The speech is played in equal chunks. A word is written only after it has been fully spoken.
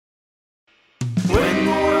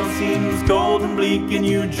seems cold and bleak and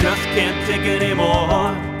you just can't take it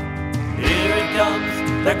anymore. Here it comes,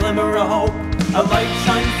 that glimmer of hope, a light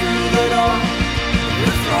shines through the door.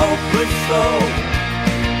 It's the hopeless soul,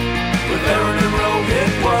 with Aaron and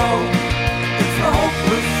Rohit, whoa. It's the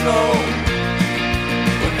hopeless soul,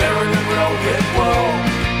 with Aaron and Rohit, whoa.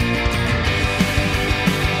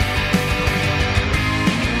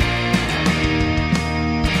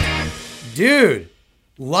 Dude,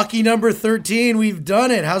 lucky number 13. We've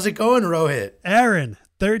done it. How's it going, Rohit? Aaron,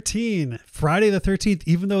 13, Friday the 13th,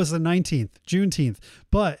 even though it's the 19th, Juneteenth.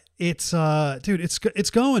 But it's, dude, it's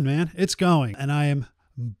going, man. It's going. And I am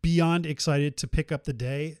beyond excited to pick up the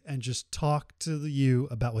day and just talk to you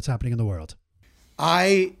about what's happening in the world.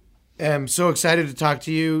 I am so excited to talk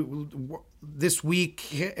to you. This week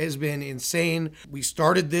has been insane. We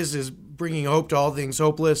started this as bringing hope to all things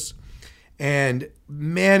hopeless. And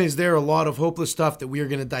man, is there a lot of hopeless stuff that we are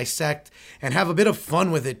going to dissect and have a bit of fun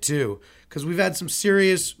with it too. Because we've had some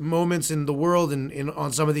serious moments in the world and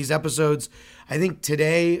on some of these episodes. I think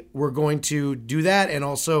today we're going to do that and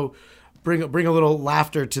also bring a little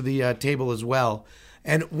laughter to the table as well.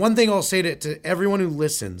 And one thing I'll say to everyone who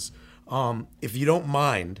listens, if you don't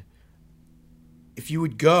mind, if you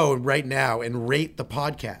would go right now and rate the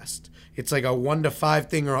podcast. It's like a 1 to 5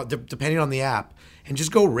 thing, or depending on the app. And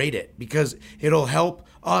just go rate it because it'll help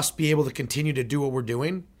us be able to continue to do what we're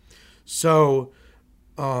doing. So,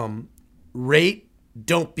 rate,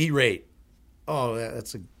 don't berate. Oh,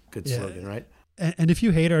 that's a good slogan, right? And if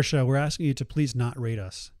you hate our show, we're asking you to please not rate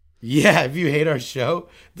us. Yeah, if you hate our show,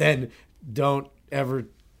 then don't ever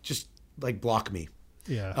just block me.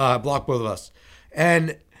 Yeah. Block both of us.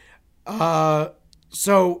 And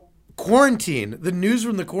so quarantine, the news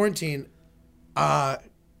from the quarantine,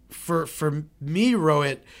 For me,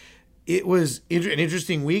 Rohit, it was an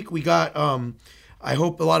interesting week. We got, I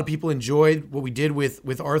hope a lot of people enjoyed what we did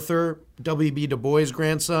with Arthur, W.B. Du Bois'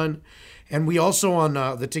 grandson. And we also on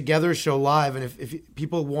the Together Show Live. And if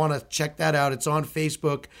people want to check that out, it's on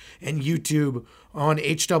Facebook and YouTube, on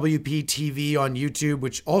HWP TV on YouTube,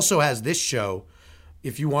 which also has this show.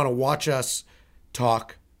 If you want to watch us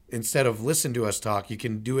talk instead of listen to us talk, you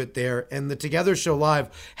can do it there. And the Together Show Live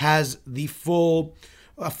has a full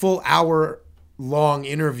hour-long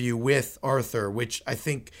interview with Arthur, which I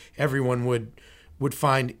think everyone would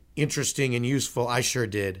find interesting and useful. I sure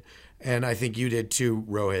did. And I think you did too,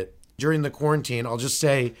 Rohit. During the quarantine, I'll just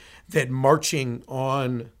say that marching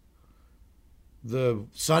on the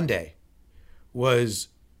Sunday was,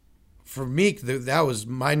 for me, that was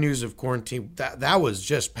my news of quarantine. That was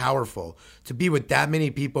just powerful to be with that many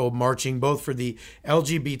people marching, both for the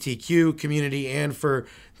LGBTQ community and for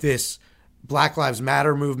this Black Lives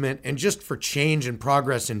Matter movement, and just for change and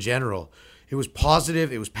progress in general. It was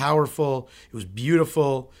positive. It was powerful. It was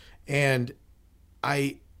beautiful. And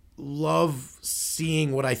I love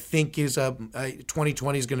seeing what I think is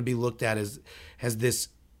 2020 is going to be looked at as this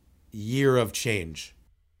year of change.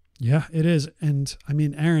 Yeah, it is. And I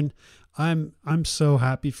mean, Aaron, I'm so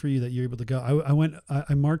happy for you that you're able to go.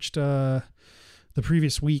 I marched the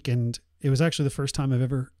previous week, and it was actually the first time I've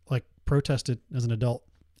ever protested as an adult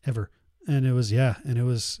ever. And it was,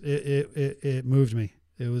 it moved me.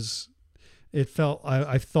 I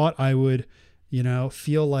thought I would,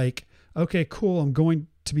 feel like, okay, cool, I'm going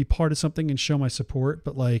to be part of something and show my support.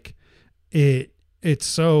 But it's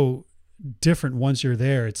so different once you're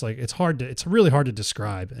there. It's really hard to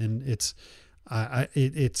describe. And I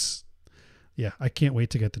can't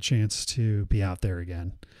wait to get the chance to be out there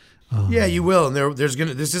again. Yeah, you will. And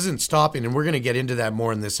this isn't stopping, and we're going to get into that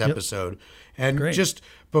more in this episode. Yep. And great. Just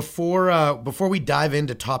before we dive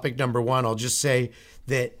into topic number 1, I'll just say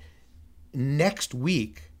that next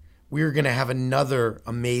week we're going to have another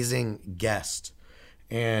amazing guest,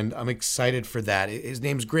 and I'm excited for that. His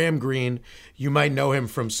name's Graham Greene. You might know him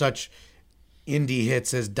from such indie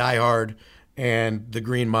hits as Die Hard and The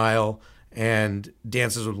Green Mile and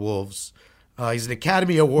Dances with Wolves. He's an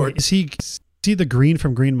Academy Award. Wait, is he the Green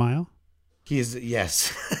from Green Mile? He is,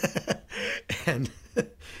 yes. and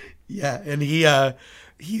yeah, and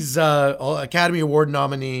he's Academy Award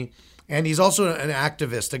nominee, and he's also an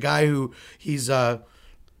activist, a guy who he's a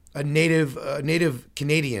native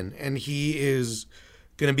Canadian, and he is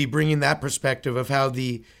going to be bringing that perspective of how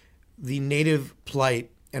the native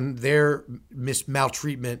plight and their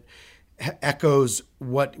maltreatment echoes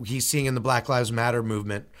what he's seeing in the Black Lives Matter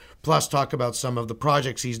movement, plus talk about some of the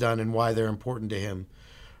projects he's done and why they're important to him.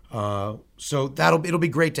 So it'll be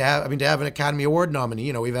great to have an Academy Award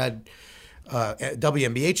nominee. We've had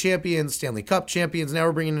WNBA champions, Stanley Cup champions. Now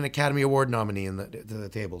we're bringing an Academy Award nominee to the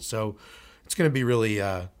table. So it's going to be really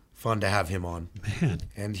fun to have him on Man,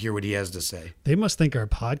 and hear what he has to say. they must think our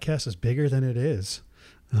podcast is bigger than it is.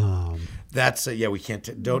 That's yeah. We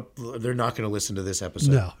can't. Don't. They're not going to listen to this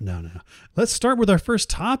episode. No. Let's start with our first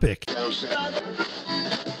topic. News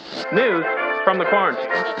from the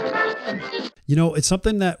quarantine. You know, it's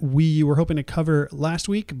something that we were hoping to cover last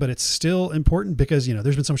week, but it's still important because, you know,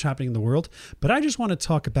 there's been so much happening in the world. But I just want to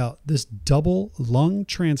talk about this double lung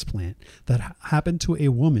transplant that happened to a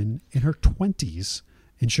woman in her 20s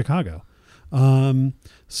in Chicago. Double.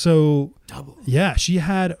 Yeah, she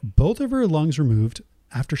had both of her lungs removed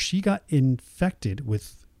after she got infected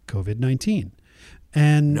with COVID-19.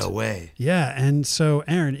 And No way. yeah. And so,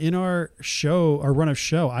 Aaron, in our run of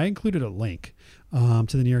show, I included a link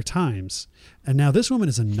to the New York Times. And now this woman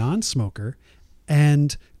is a non-smoker,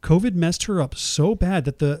 and COVID messed her up so bad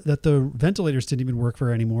that the ventilators didn't even work for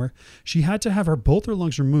her anymore. She had to have both her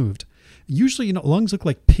lungs removed. Usually, you know, lungs look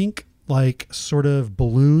like pink, like sort of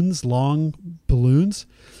balloons, long balloons.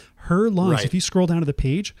 Her lungs, Right. if you scroll down to the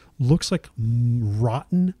page, looks like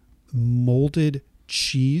rotten, molded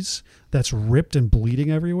cheese that's ripped and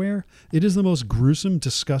bleeding everywhere. It is the most gruesome,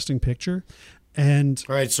 disgusting picture. And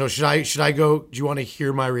All right. So should I go? Do you want to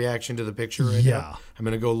hear my reaction to the picture right Yeah. now? I'm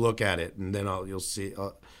going to go look at it, and then you'll see.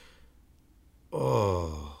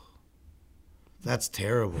 Oh, that's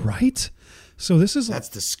terrible. right? So this is That's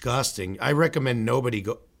disgusting. I recommend nobody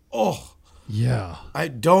go. Oh, yeah. I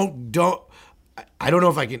don't. I don't know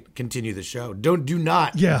if I can continue the show. Do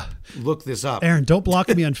not. Yeah. Look this up. Aaron, don't block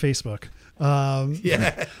me on Facebook.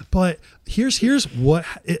 Yeah. But here's what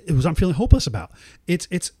it was I'm feeling hopeless about.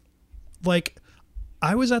 It's like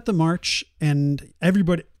I was at the march, and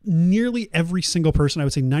nearly every single person, I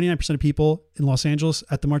would say 99% of people in Los Angeles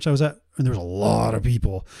at the march I was at, and there was a lot of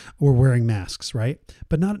people, were wearing masks, right?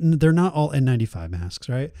 But they're not all N95 masks,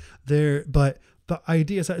 right? But the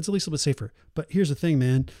idea is that it's at least a little bit safer. But here's the thing,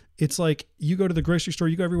 man. It's like you go to the grocery store,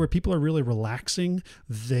 you go everywhere, people are really relaxing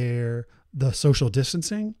the social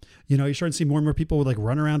distancing. You know, you're starting to see more and more people would like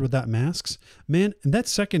run around without masks. Man, and that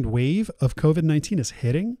second wave of COVID-19 is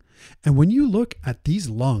hitting. And when you look at these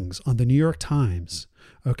lungs on the New York Times,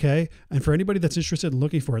 okay, and for anybody that's interested in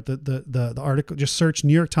looking for it, the article, just search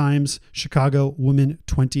New York Times, Chicago, woman,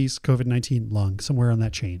 20s, COVID-19 lung, somewhere on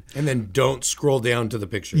that chain. And then don't scroll down to the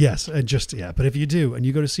picture. Yes, and but if you do, and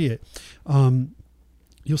you go to see it,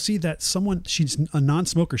 you'll see that she's a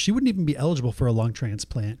non-smoker. She wouldn't even be eligible for a lung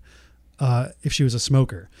transplant if she was a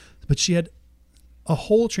smoker. But she had a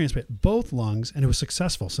whole transplant, both lungs, and it was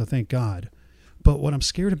successful, so thank God. But what I'm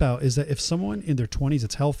scared about is that if someone in their 20s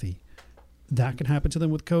that's healthy, that can happen to them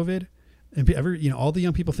with COVID. And all the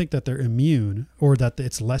young people think that they're immune or that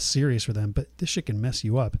it's less serious for them, but this shit can mess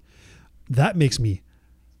you up. That makes me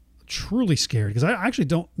truly scared, because I actually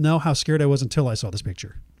don't know how scared I was until I saw this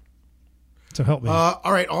picture. So help me. All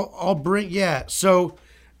right. I'll bring. Yeah. So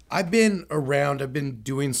I've been around. I've been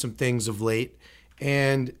doing some things of late,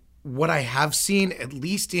 and what I have seen, at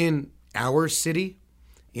least in our city,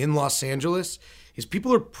 in Los Angeles, is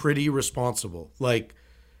people are pretty responsible. Like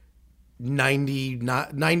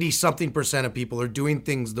 90 something percent of people are doing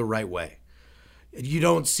things the right way. You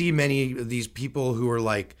don't see many of these people who are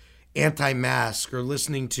like anti-mask or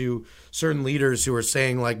listening to certain leaders who are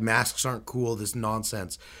saying like masks aren't cool, this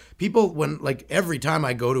nonsense. People, every time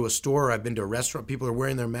I go to a store, I've been to a restaurant, people are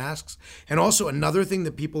wearing their masks. And also another thing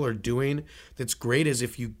that people are doing that's great is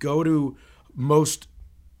if you go to most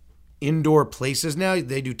indoor places now,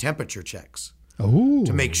 they do temperature checks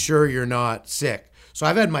to make sure you're not sick. So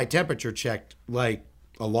I've had my temperature checked like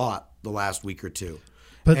a lot the last week or two.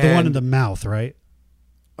 But the one in the mouth, right?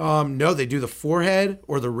 No, they do the forehead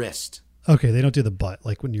or the wrist. Okay, they don't do the butt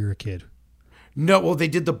like when you were a kid. No, well, they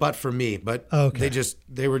did the butt for me, but Okay.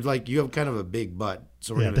 they were like, you have kind of a big butt,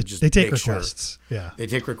 so we're Yeah, gonna just they take make sure. requests. Yeah. They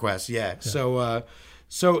take requests, yeah. So I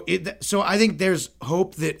think there's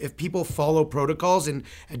hope that if people follow protocols and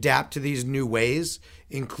adapt to these new ways,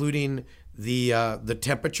 including the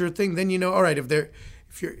temperature thing, then all right, if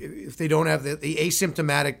they don't have the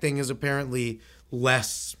asymptomatic thing is apparently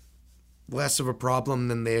less of a problem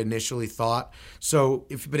than they initially thought. So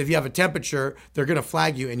if you have a temperature, they're going to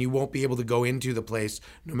flag you and you won't be able to go into the place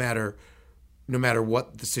no matter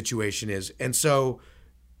what the situation is. And so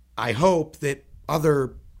I hope that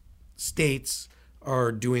other states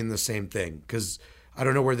are doing the same thing, because I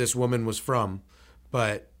don't know where this woman was from,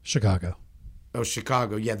 but Chicago. Oh,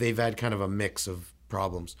 Chicago. Yeah, they've had kind of a mix of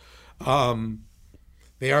problems.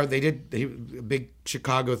 They did a big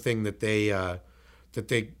Chicago thing that they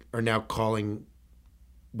are now calling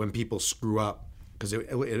when people screw up, because it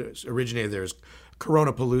originated there as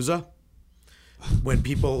Coronapalooza, when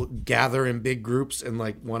people gather in big groups and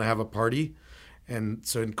like want to have a party, And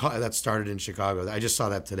so that started in Chicago. I just saw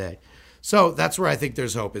that today. So that's where I think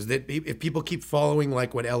there's hope, is that if people keep following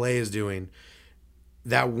like what LA is doing,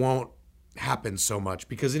 that won't happen so much,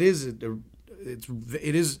 because it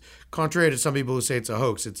is contrary to some people who say it's a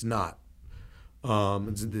hoax. It's not.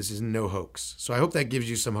 This is no hoax. So I hope that gives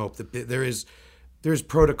you some hope that there's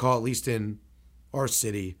protocol, at least in our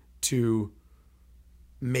city, to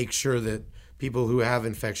make sure that people who have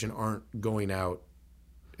infection aren't going out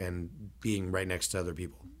and being right next to other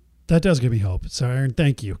people. That does give me hope. So Aaron,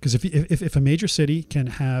 thank you. Because if a major city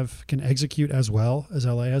can execute as well as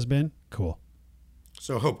LA has been, cool.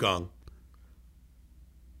 So Hope Gong,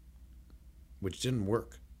 which didn't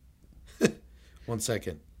work. 1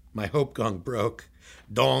 second. My Hope Gong broke.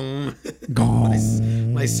 Dong. Gong.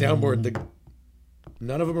 my soundboard,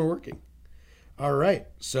 none of them are working. All right.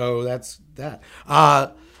 So that's that.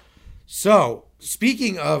 So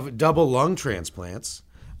speaking of double lung transplants,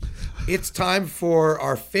 it's time for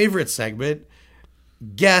our favorite segment,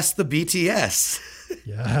 Guess the BTS.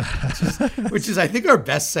 Yeah. which is I think our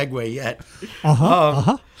best segue yet.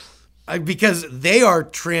 Because they are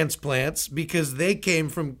transplants, because they came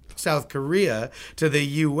from South Korea to the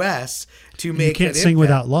U.S. to make. You can't sing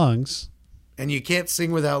without lungs. And you can't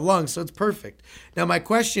sing without lungs, so it's perfect. Now, my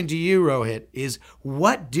question to you, Rohit, is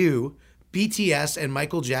what do BTS and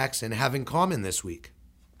Michael Jackson have in common this week?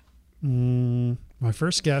 My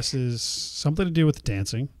first guess is something to do with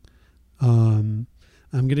dancing. I'm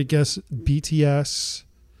going to guess BTS,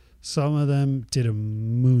 some of them did a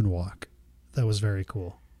moonwalk. That was very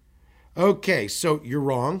cool. Okay, so you're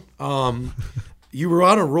wrong. You were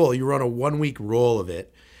on a roll. You were on a 1 week roll of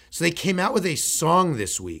it. So they came out with a song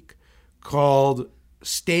this week called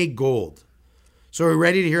Stay Gold. So are we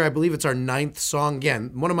ready to hear? I believe it's our 9th song.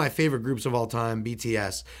 Again, one of my favorite groups of all time,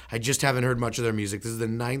 BTS. I just haven't heard much of their music. This is the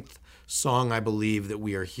 9th song, I believe, that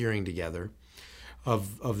we are hearing together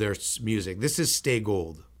of their music. This is Stay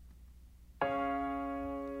Gold. In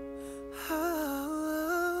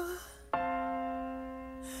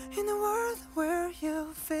a world where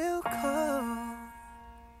you feel cold.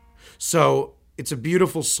 So it's a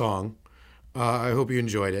beautiful song. I hope you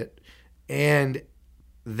enjoyed it. And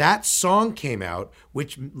that song came out,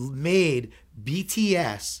 which made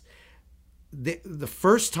BTS the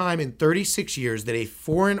first time in 36 years that a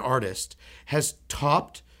foreign artist has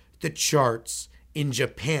topped the charts in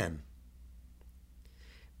Japan.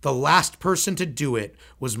 The last person to do it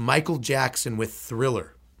was Michael Jackson with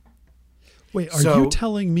Thriller. Wait, are you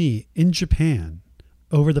telling me in Japan,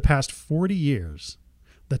 over the past 40 years,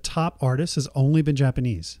 the top artist has only been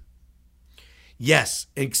Japanese? Yes,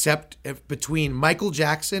 except between Michael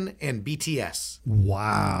Jackson and BTS.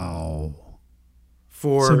 Wow.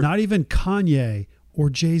 So not even Kanye or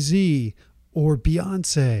Jay-Z or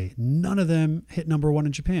Beyonce, none of them hit number 1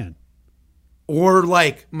 in Japan. Or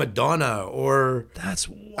like Madonna, or that's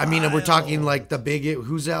wild. I mean, we're talking like the big,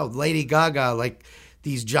 who's out, Lady Gaga, like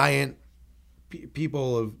these giant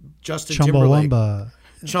people of Justin Timberlake.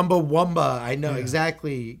 Chumbawamba. I know,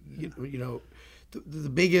 exactly. You know, the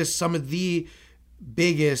biggest, some of the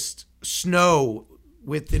biggest, Snow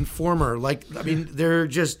with Informer. Like, I mean, they're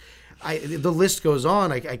just, the list goes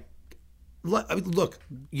on. Look,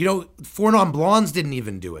 you know, Four Non Blondes didn't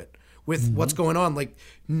even do it with what's going on. Like,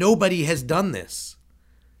 nobody has done this.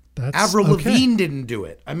 Avril Lavigne didn't do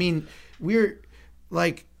it. I mean, we're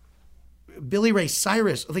like Billy Ray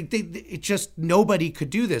Cyrus. Like, it just, nobody could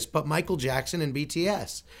do this but Michael Jackson and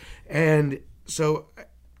BTS. And so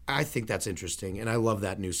I think that's interesting, and I love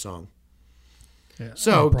that new song. Yeah.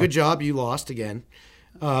 So good job, you lost again.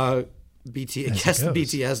 I guess the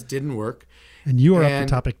BTS didn't work. And you are up to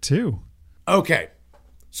topic 2. Okay.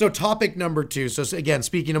 So topic number 2. So again,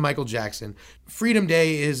 speaking of Michael Jackson, Freedom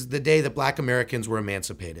Day is the day that Black Americans were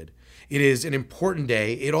emancipated. It is an important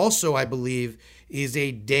day. It also, I believe, is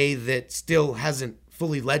a day that still hasn't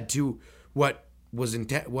fully led to what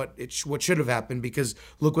should have happened, because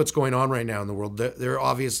look what's going on right now in the world. They're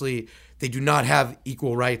obviously, they do not have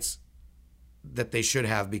equal rights that they should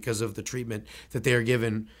have because of the treatment that they are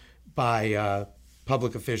given by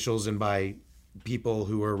public officials and by people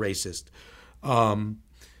who are racist.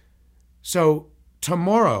 So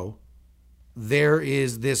tomorrow there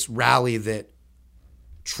is this rally that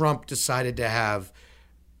Trump decided to have.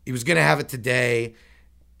 He was going to have it today.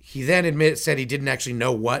 He then said he didn't actually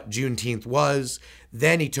know what Juneteenth was.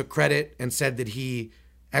 Then he took credit and said that he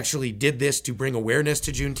actually did this to bring awareness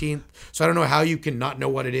to Juneteenth. So I don't know how you can not know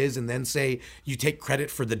what it is and then say you take credit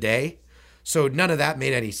for the day. So none of that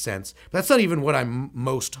made any sense. But that's not even what I'm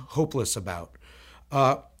most hopeless about.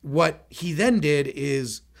 What he then did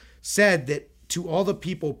is said that to all the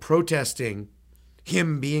people protesting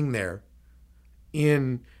him being there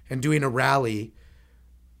in and doing a rally,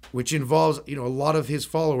 which involves, a lot of his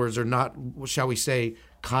followers are not, shall we say,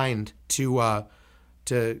 kind to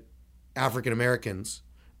African Americans.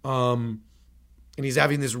 And he's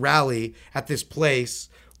having this rally at this place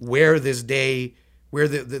where the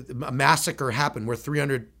massacre happened, where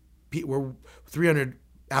 300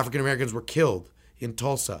 African Americans were killed in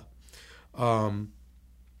Tulsa. And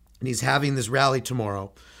he's having this rally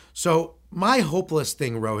tomorrow. So my hopeless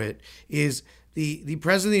thing, Rohit, is the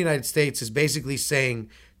president of the United States is basically saying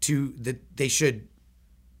that they should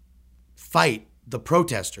fight the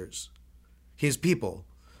protesters. His people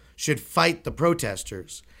should fight the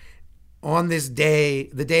protesters on this day,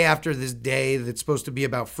 the day after this day that's supposed to be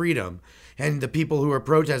about freedom. And the people who are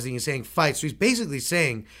protesting is saying fight. So he's basically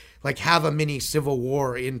saying, like, have a mini civil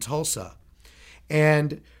war in Tulsa.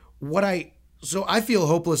 And so I feel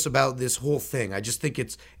hopeless about this whole thing. I just think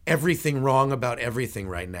it's everything wrong about everything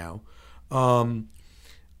right now.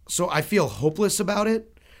 So I feel hopeless about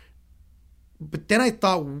it. But then I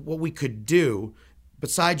thought what we could do,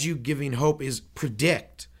 besides you giving hope, is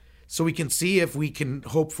predict. So we can see if we can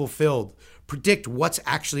hope fulfilled. Predict what's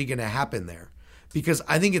actually going to happen there. Because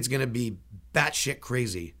I think it's going to be batshit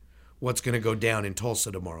crazy what's going to go down in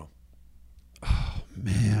Tulsa tomorrow. Oh,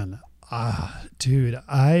 man. Dude,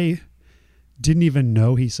 I didn't even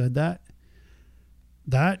know he said that.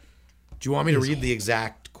 Do you want me to read the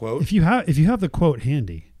exact quote? If you have the quote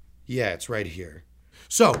handy. Yeah, it's right here.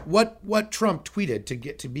 So what Trump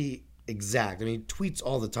tweeted, to be exact, I mean, he tweets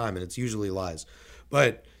all the time and it's usually lies,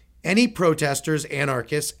 but any protesters,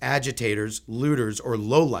 anarchists, agitators, looters, or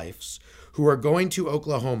lowlifes who are going to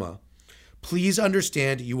Oklahoma, please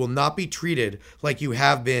understand you will not be treated like you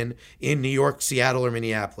have been in New York, Seattle, or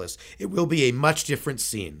Minneapolis. It will be a much different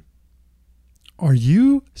scene. Are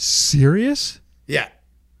you serious? Yeah.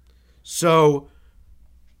 So,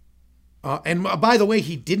 and by the way,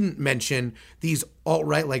 he didn't mention these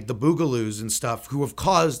alt-right, like the Boogaloos and stuff, who have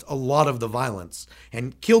caused a lot of the violence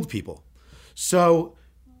and killed people. So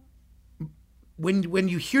when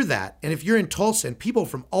you hear that, and if you're in Tulsa and people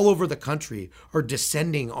from all over the country are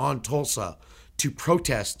descending on Tulsa to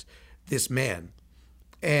protest this man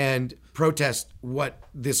and protest what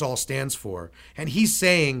this all stands for, and he's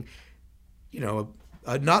saying,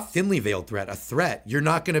 a not thinly veiled threat, a threat, you're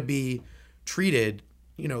not going to be treated,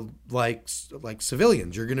 like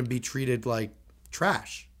civilians. You're going to be treated like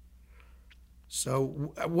trash.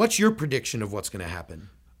 So what's your prediction of what's going to happen?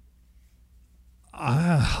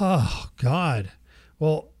 Oh, God.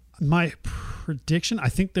 Well, my prediction, I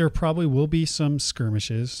think there probably will be some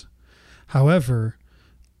skirmishes. However,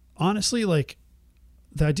 honestly, like,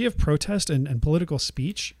 the idea of protest and political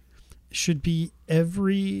speech should be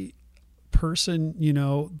every person,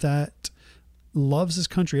 that loves this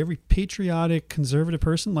country, every patriotic, conservative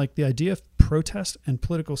person. Like, the idea of protest and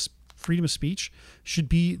political freedom of speech should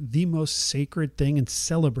be the most sacred thing and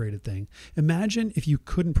celebrated thing. Imagine if you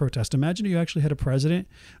couldn't protest. Imagine if you actually had a president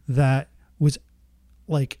that was,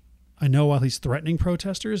 like, I know while he's threatening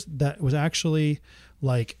protesters, that was actually,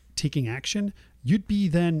 like, taking action. You'd be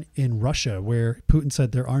then in Russia, where Putin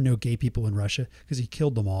said there are no gay people in Russia because he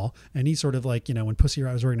killed them all. And he sort of, like, when Pussy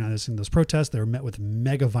Riot was organizing those protests, they were met with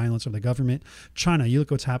mega violence from the government. China, you look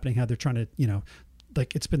what's happening, how they're trying to,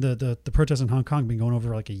 like, it's been the protests in Hong Kong been going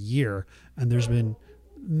over like a year, and there's been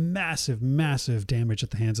massive damage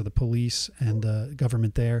at the hands of the police and the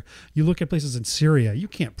government there. You look at places in Syria, you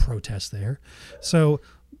can't protest there. So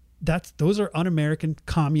those are un-American,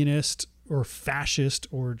 communist or fascist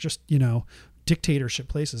or just, dictatorship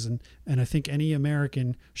places. And I think any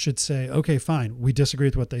American should say, okay, fine, we disagree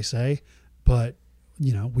with what they say, but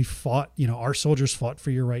we fought, our soldiers fought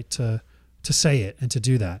for your right to say it and to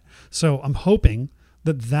do that. So I'm hoping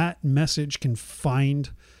that message can find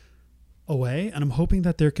a way, and I'm hoping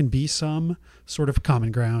that there can be some sort of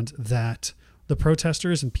common ground that the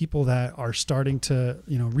protesters and people that are starting to,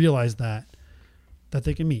 realize that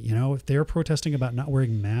they can meet. If they're protesting about not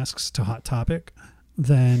wearing masks to Hot Topic,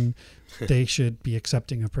 then they should be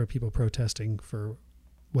accepting of people protesting for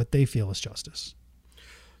what they feel is justice.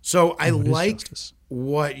 So I like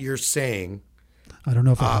what you're saying. I don't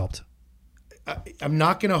know if it helped. I'm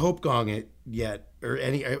not going to hope gong it yet or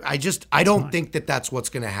any. I don't think that that's what's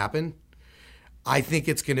going to happen. I think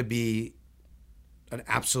it's going to be an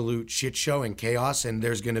absolute shit show and chaos, and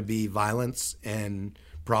there's going to be violence and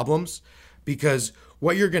problems, because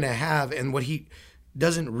what you're going to have, and what he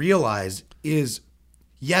doesn't realize is,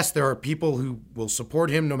 yes, there are people who will support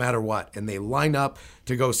him no matter what, and they line up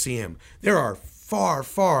to go see him. There are far,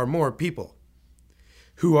 far more people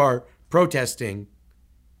who are protesting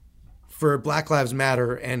for Black Lives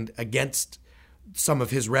Matter and against some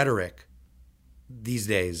of his rhetoric these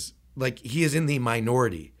days. Like, he is in the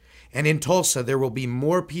minority. And in Tulsa, there will be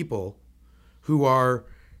more people who are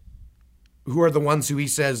the ones who he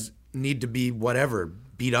says need to be whatever,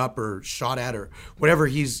 beat up or shot at or whatever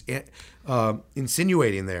he's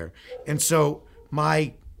insinuating there. And so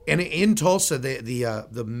in Tulsa,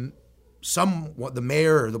 the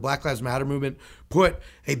mayor or the Black Lives Matter movement put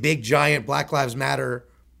a big giant Black Lives Matter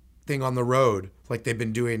thing on the road, like they've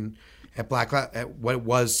been doing at what it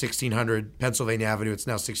was 1600 Pennsylvania Avenue. It's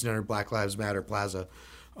now 1600 Black Lives Matter Plaza.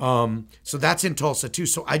 So that's in Tulsa too.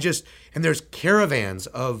 So and there's caravans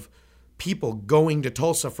of people going to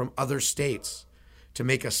Tulsa from other states to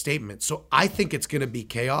make a statement. So I think it's going to be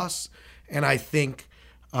chaos. And I think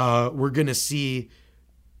we're going to see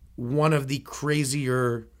one of the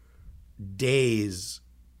crazier days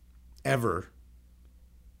ever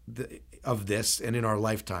of this and in our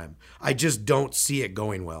lifetime. I just don't see it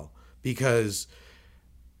going well because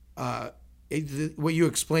what you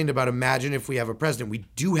explained about imagine if we have a president, we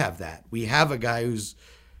do have that. We have a guy who's,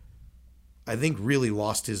 I think, really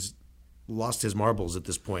lost his marbles at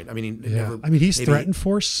this point. I mean, he's threatened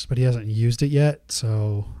force, but he hasn't used it yet.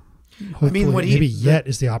 So hopefully,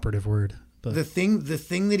 is the operative word. But the thing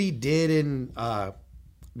that he did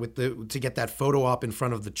to get that photo op in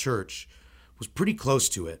front of the church was pretty close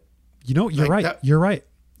to it. You're right. You're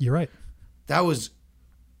right. That was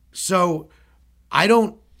so. I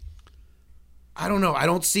don't know. I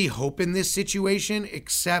don't see hope in this situation,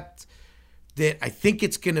 except that I think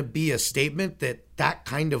it's going to be a statement that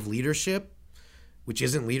kind of leadership, which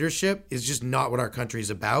isn't leadership, is just not what our country is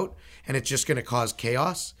about, and it's just going to cause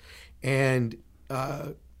chaos. And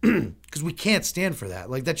because we can't stand for that.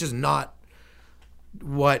 Like, that's just not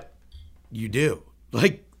what you do.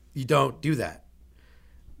 Like, you don't do that.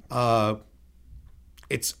 I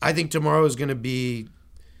think tomorrow is going to be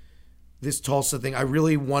this Tulsa thing. I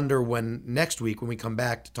really wonder next week when we come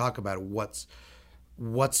back to talk about it, what's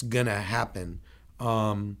going to happen.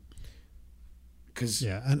 And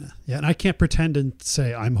I can't pretend and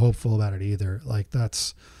say I'm hopeful about it either. Like,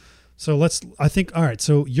 that's, so all right.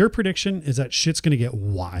 So your prediction is that shit's going to get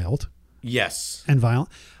wild. Yes. And violent.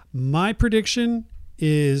 My prediction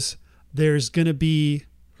is there's going to be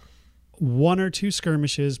one or two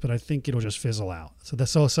skirmishes, but I think it'll just fizzle out. So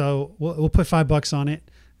that's also, we'll put $5 on it,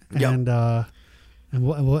 and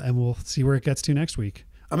we'll see where it gets to next week.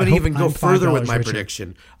 I'm going to even go further with my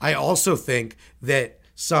prediction. I also think that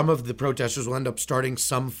some of the protesters will end up starting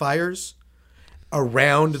some fires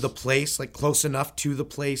around the place, like close enough to the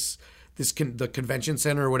place, the convention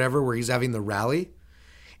center or whatever, where he's having the rally.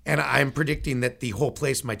 And I'm predicting that the whole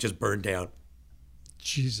place might just burn down.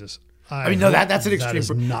 Jesus. That's an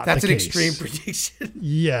extreme. That's an extreme prediction.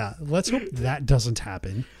 Yeah, let's hope that doesn't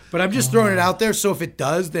happen. But I'm just throwing it out there. So if it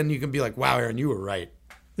does, then you can be like, "Wow, Aaron, you were right."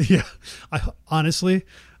 Yeah, honestly,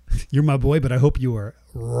 you're my boy, but I hope you are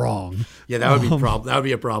wrong. Yeah, that would be problem. That would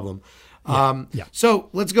be a problem. Yeah. So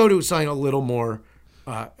let's go to something a little more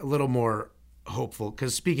hopeful.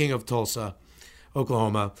 Because speaking of Tulsa,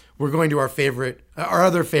 Oklahoma, we're going to our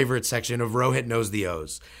other favorite section of Rohit Knows the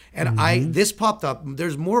O's. And this popped up.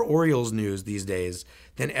 There's more Orioles news these days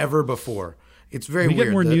than ever before. It's very weird. We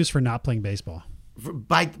get more news for not playing baseball.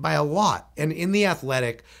 By a lot. And in The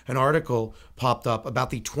Athletic, an article popped up about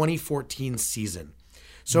the 2014 season.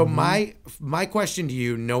 So my question to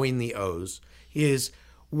you, knowing the O's, is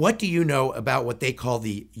what do you know about what they call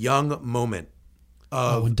the young moment?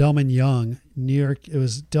 When Delman Young, New York, it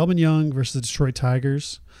was Delman Young versus the Detroit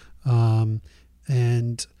Tigers. And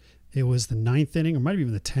it was the 9th inning, or might have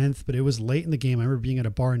been the 10th, but it was late in the game. I remember being at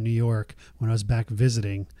a bar in New York when I was back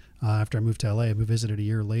visiting after I moved to LA. I visited a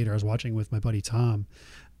year later. I was watching with my buddy Tom.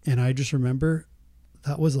 And I just remember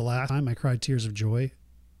that was the last time I cried tears of joy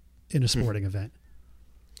in a sporting event.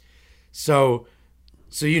 So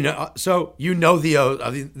you know the O's.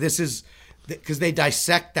 I mean, this is because they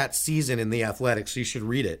dissect that season in The Athletic, so you should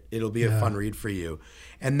read it. It'll be a fun read for you.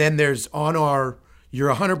 And then there's you're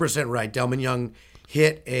 100% right. Delman Young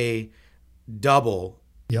hit a double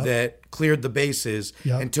that cleared the bases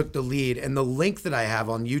and took the lead. And the link that I have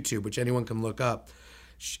on YouTube, which anyone can look up,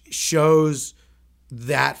 shows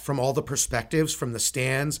that from all the perspectives, from the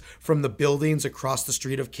stands, from the buildings across the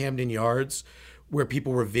street of Camden Yards, where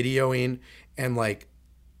people were videoing and like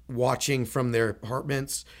watching from their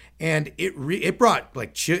apartments. And it brought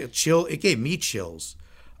like chill. It gave me chills.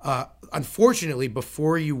 Unfortunately,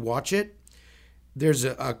 before you watch it, there's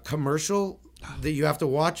a commercial that you have to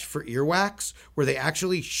watch for earwax where they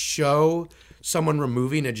actually show someone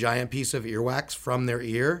removing a giant piece of earwax from their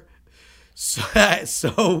ear.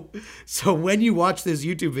 So when you watch this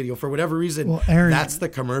YouTube video, for whatever reason, Well, Aaron, that's the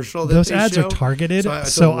commercial that Those they ads show. are targeted, it's a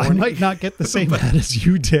so I warning. might not get the same ad as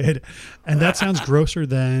you did. And that sounds grosser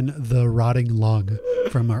than the rotting lung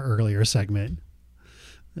from our earlier segment.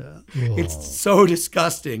 It's so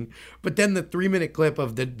disgusting. But then the 3-minute clip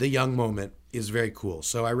of the young moment is very cool.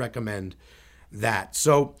 So I recommend that.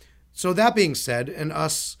 So that being said, and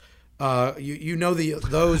us, you know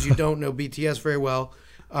those you don't know BTS very well,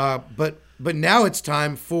 but now it's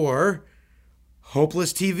time for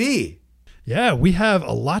Hopeless TV. Yeah, we have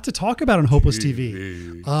a lot to talk about on Hopeless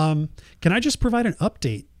TV. Can I just provide an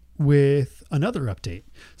update with another update?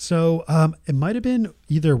 So it might have been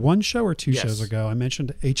either one show or two shows ago. I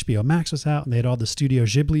mentioned HBO Max was out and they had all the Studio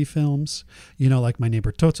Ghibli films, like My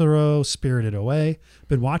Neighbor Totoro, Spirited Away.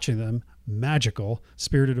 Been watching them. Magical.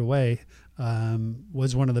 Spirited Away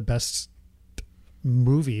was one of the best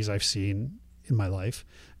movies I've seen in my life.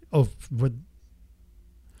 Oh, It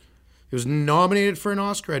was nominated for an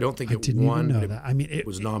Oscar. I don't think it didn't won. even know but that. I mean, it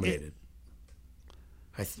was nominated.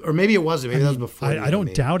 Or maybe it wasn't. Maybe that was before. I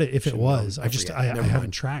don't doubt it if it Should was. know. I just forget. I Never haven't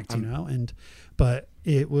mind. tracked, but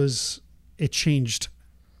it changed.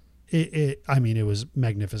 It was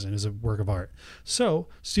magnificent. It was a work of art. So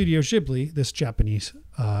Studio Ghibli, this Japanese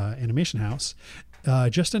animation house,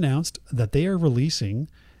 just announced that they are releasing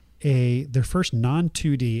their first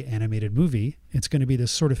non-2D animated movie. It's going to be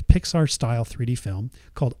this sort of Pixar-style 3D film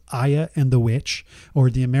called Aya and the Witch,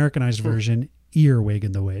 or the Americanized version, Earwig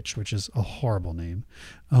and the Witch, which is a horrible name.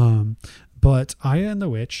 But Aya and the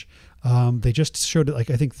Witch, they just showed it, I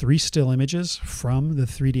think 3 still images from the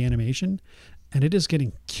 3D animation, and it is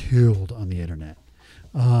getting killed on the internet.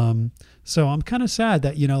 So I'm kind of sad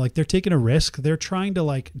that, they're taking a risk. They're trying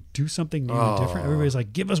to do something new and different. Everybody's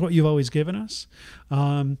like, give us what you've always given us.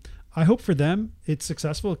 I hope for them it's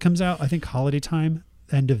successful. It comes out, I think, holiday time,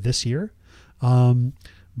 end of this year.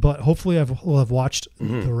 But hopefully we'll have watched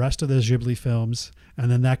the rest of those Ghibli films, and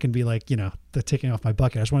then that can be the ticking off my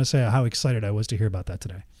bucket. I just want to say how excited I was to hear about that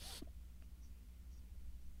today.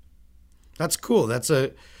 That's cool. That's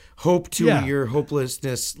a hope to your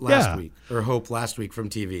hopelessness last week, or hope last week from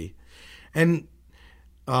TV. And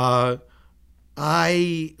so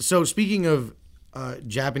speaking of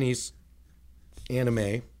Japanese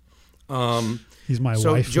anime, He's my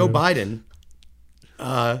so wife. Joe Biden,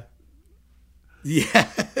 what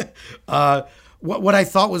I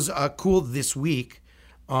thought was cool this week,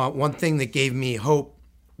 one thing that gave me hope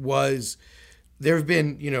was there have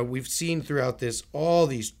been, we've seen throughout this all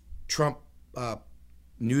these Trump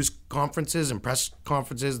news conferences and press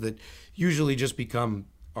conferences that usually just become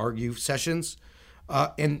argue sessions.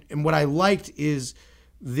 And what I liked is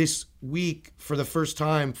this week, for the first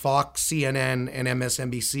time, Fox, CNN, and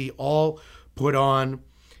MSNBC all put on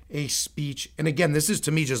a speech. And again, this is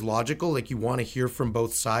to me just logical. You want to hear from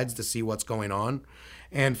both sides to see what's going on.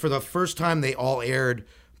 And for the first time, they all aired,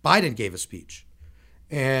 Biden gave a speech.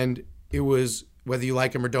 And it was, whether you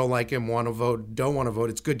like him or don't like him, want to vote, don't want to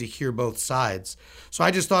vote, it's good to hear both sides. So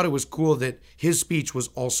I just thought it was cool that his speech was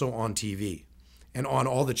also on TV and on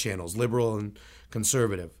all the channels, liberal and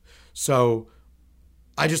conservative. So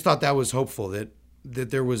I just thought that was hopeful that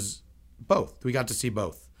there was both. We got to see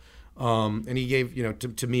both. And he gave,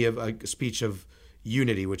 to me, a speech of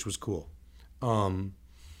unity, which was cool.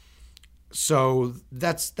 So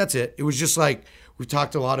that's it. It was just we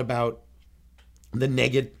talked a lot about the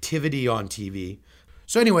negativity on TV.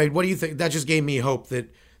 So anyway, what do you think? That just gave me hope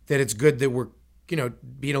that it's good that we're,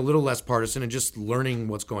 being a little less partisan and just learning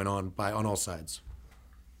what's going on on all sides.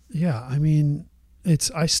 Yeah, I mean,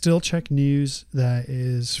 I still check news that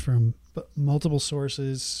is from multiple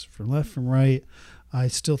sources, from left, from right. I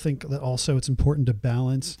still think that also it's important to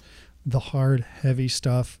balance the hard, heavy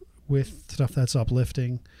stuff with stuff that's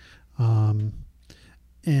uplifting. And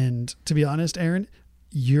to be honest, Aaron,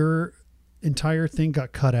 your entire thing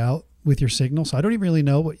got cut out with your signal, so I don't even really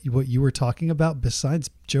know what you were talking about besides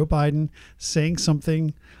Joe Biden saying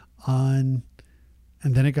something and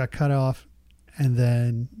then it got cut off, and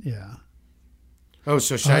then Oh,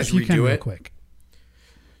 so should I just redo real it? Quick.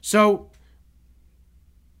 So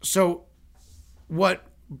what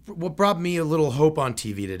brought me a little hope on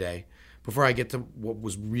TV today, before I get to what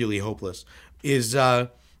was really hopeless, is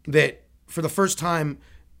that for the first time,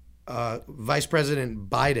 Vice President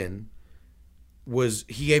Biden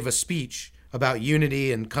he gave a speech about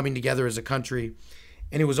unity and coming together as a country,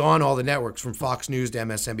 and it was on all the networks from Fox News to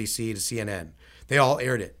MSNBC to CNN. They all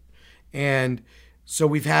aired it. And so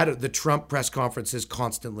we've had the Trump press conferences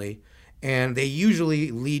constantly, and they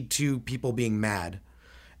usually lead to people being mad.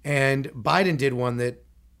 And Biden did one that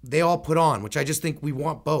they all put on, which I just think we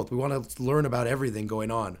want both. We want to learn about everything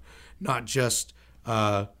going on, not just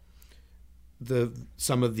some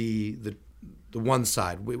of the one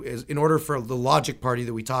side. In order for the logic party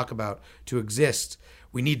that we talk about to exist,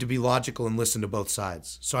 we need to be logical and listen to both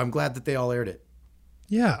sides. So I'm glad that they all aired it.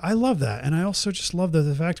 Yeah, I love that. And I also just love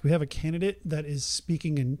the fact we have a candidate that is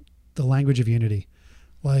speaking in the language of unity.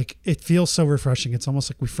 Like, it feels so refreshing. It's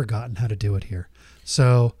almost like we've forgotten how to do it here.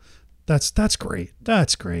 So that's great.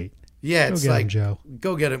 That's great. Yeah, Go it's get like, him, Joe.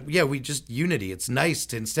 Go get him. Yeah, we just unity. It's nice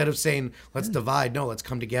to, instead of saying, let's divide, no, let's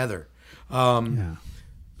come together. Yeah.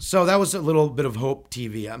 So that was a little bit of Hope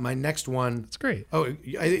TV. My next one. It's great. Oh,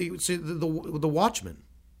 see the Watchmen.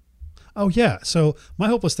 Oh yeah. So my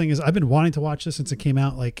hopeless thing is I've been wanting to watch this since it came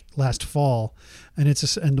out like last fall, and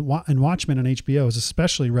and Watchmen on HBO is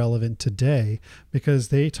especially relevant today because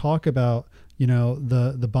they talk about, you know,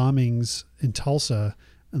 the bombings in Tulsa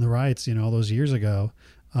and the riots, you know, all those years ago.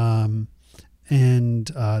 There,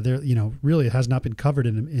 you know, really it has not been covered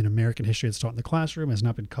in American history. It's taught in the classroom. It has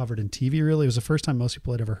not been covered in TV. Really, it was the first time most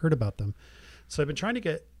people had ever heard about them. So I've been trying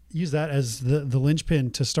to use that as the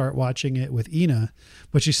linchpin to start watching it with Ina,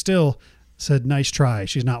 but she still said, "Nice try."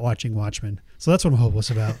 She's not watching Watchmen, so that's what I'm hopeless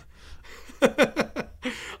about.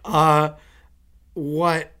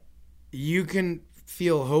 What you can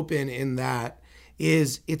feel hope in that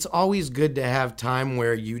is it's always good to have time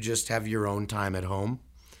where you just have your own time at home.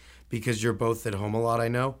 Because you're both at home a lot, I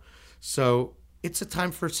know. So it's a time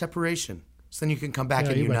for separation. So then you can come back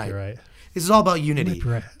and you unite. might be right. This is all about You might unity. be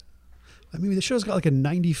right. I mean, the show's got like a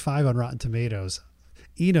 95 on Rotten Tomatoes.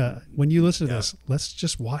 Ina, when you listen to this, let's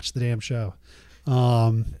just watch the damn show.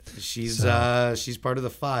 She's part of the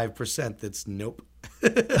 5% that's nope.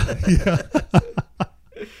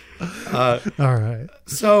 All right.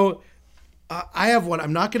 So I have one.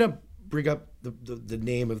 I'm not going to bring up the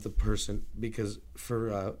name of the person because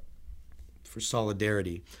for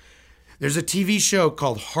solidarity. There's a TV show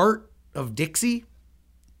called Heart of Dixie.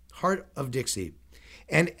 Heart of Dixie.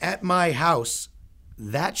 And at my house,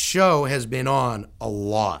 that show has been on a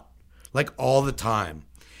lot, like all the time.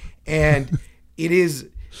 And it is,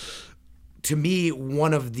 to me,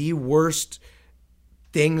 one of the worst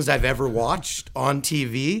things I've ever watched on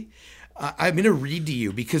TV. I'm going to read to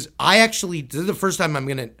you because this is the first time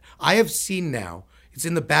I have seen now, it's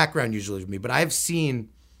in the background usually with me, but I have seen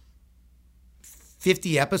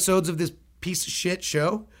 50 episodes of this piece of shit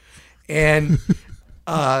show. And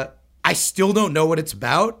I still don't know what it's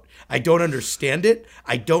about. I don't understand it.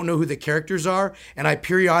 I don't know who the characters are. And I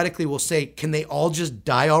periodically will say, can they all just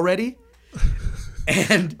die already?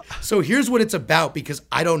 And so here's what it's about because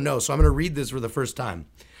I don't know. So I'm going to read this for the first time.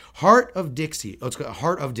 Heart of Dixie. It's called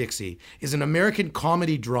Heart of Dixie is an American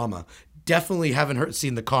comedy drama. Definitely haven't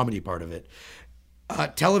seen the comedy part of it.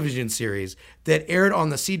 Television series that aired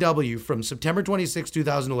on the CW from September 26,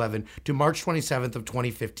 2011 to March 27th of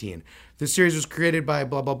 2015. This series was created by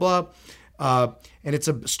blah, blah, blah. And it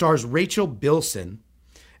stars Rachel Bilson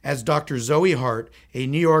as Dr. Zoe Hart, a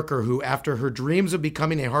New Yorker who, after her dreams of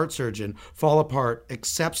becoming a heart surgeon fall apart,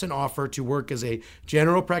 accepts an offer to work as a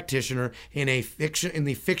general practitioner in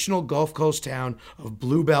the fictional Gulf Coast town of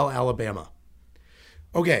Bluebell, Alabama.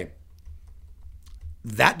 Okay,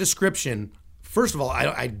 that description. First of all,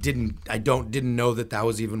 I didn't know that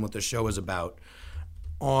was even what the show is about.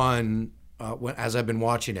 As I've been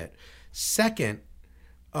watching it. Second,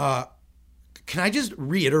 can I just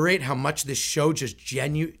reiterate how much this show just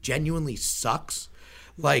genuinely sucks?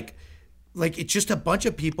 Like it's just a bunch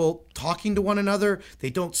of people talking to one another. They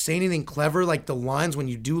don't say anything clever. Like the lines, when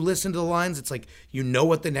you do listen to the lines, it's like you know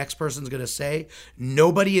what the next person's gonna say.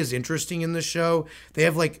 Nobody is interesting in the show. They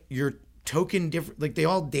have like your token different, like they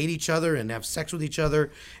all date each other and have sex with each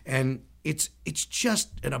other, and it's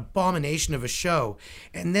just an abomination of a show.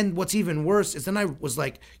 And then what's even worse is then I was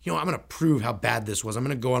like, I'm gonna prove how bad this was. I'm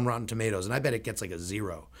gonna go on Rotten Tomatoes, and I bet it gets like a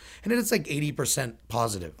 0, and then it's like 80%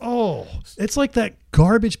 positive. Oh, it's like that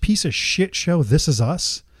garbage piece of shit show This Is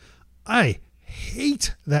Us. I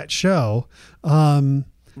hate that show. Rohit,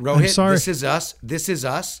 I'm sorry. This Is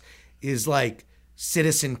Us is like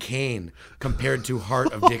Citizen Kane compared to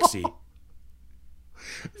Heart of Dixie.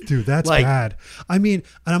 Dude, that's bad. I mean,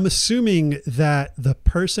 and I'm assuming that the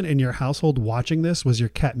person in your household watching this was your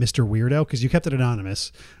cat, Mr. Weirdo, because you kept it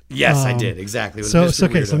anonymous. Yes, I did. Exactly. So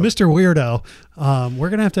Mr. Weirdo, we're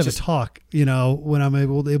going to have a talk, when I'm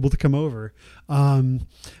able to come over.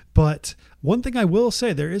 But one thing I will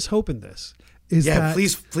say, there is hope in this.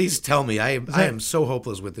 Please tell me. I am so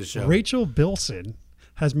hopeless with this show. Rachel Bilson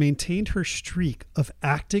has maintained her streak of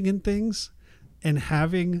acting in things and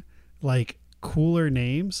having like cooler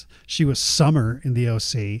names. She was Summer in the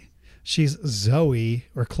OC. she's Zoe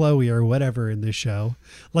or Chloe or whatever in this show.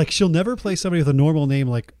 Like she'll never play somebody with a normal name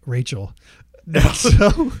like Rachel.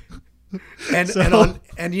 So,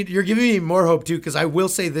 and you're giving me more hope too, because I will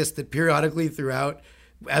say this, that periodically throughout,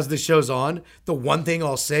 as the show's on, the one thing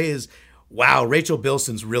I'll say is, wow, Rachel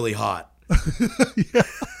Bilson's really hot. yeah.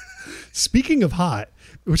 Speaking of hot,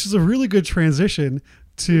 which is a really good transition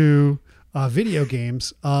to video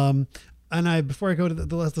games. And before I go to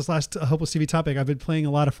this last Hopeless TV topic, I've been playing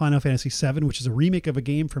a lot of Final Fantasy VII, which is a remake of a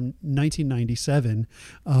game from 1997.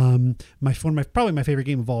 Probably my favorite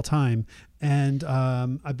game of all time. And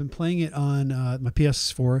I've been playing it on my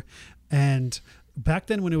PS4. And back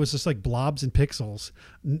then when it was just like blobs and pixels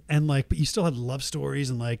and like, but you still had love stories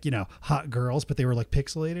and like, you know, hot girls, but they were like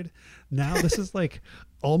pixelated. Now this is like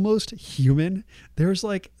almost human. There's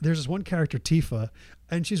this one character, Tifa,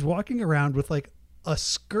 and she's walking around with like a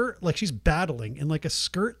skirt, like she's battling in like a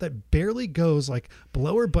skirt that barely goes like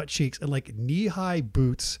below her butt cheeks and like knee-high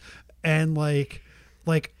boots and like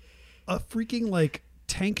a freaking like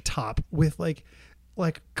tank top with like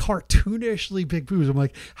cartoonishly big boobs. I'm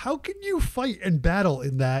like, how can you fight and battle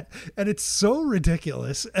in that? And it's so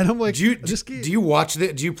ridiculous. And I'm like, do you watch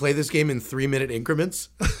that? Do you play this game in 3-minute increments?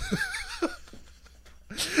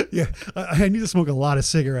 Yeah, I need to smoke a lot of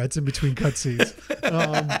cigarettes in between cutscenes.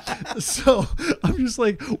 So I'm just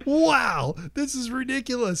like, wow, this is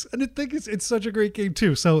ridiculous. And I think it's such a great game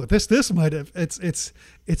too. So this might have,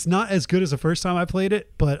 it's not as good as the first time I played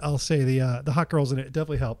it, but I'll say the hot girls in it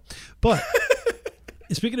definitely help. But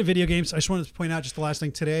speaking of video games, I just wanted to point out just the last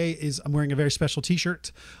thing today is I'm wearing a very special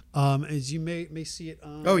t-shirt. As you may see it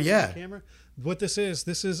on the camera. What this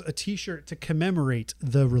is a t-shirt to commemorate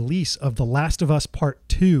the release of The Last of Us Part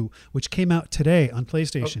 2, which came out today on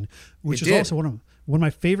PlayStation, which is also one of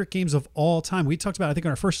my favorite games of all time. We talked about it, I think,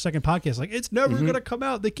 on our first or second podcast, like it's never going to come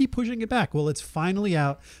out. They keep pushing it back. Well, it's finally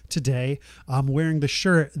out today. I'm wearing the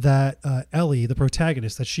shirt that Ellie, the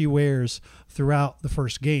protagonist, that she wears throughout the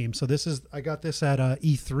first game. So I got this at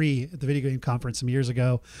E3 at the video game conference some years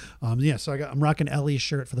ago. So I'm rocking Ellie's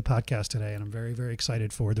shirt for the podcast today, and I'm very, very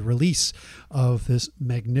excited for the release of this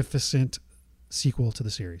magnificent sequel to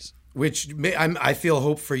the series. Which I feel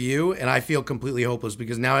hope for you, and I feel completely hopeless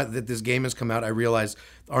because now that this game has come out, I realize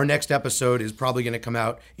our next episode is probably going to come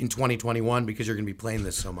out in 2021 because you're going to be playing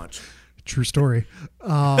this so much. True story.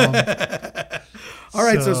 All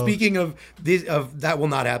right. So speaking of these, that will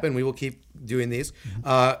not happen. We will keep doing these.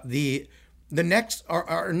 The next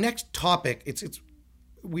our next topic. It's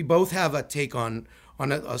we both have a take on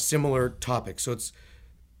a similar topic. So it's.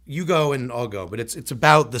 You go and I'll go, but it's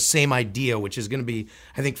about the same idea, which is going to be,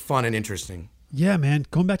 I think, fun and interesting. Yeah, man.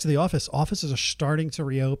 Going back to the office, offices are starting to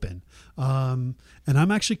reopen. And I'm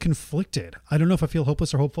actually conflicted. I don't know if I feel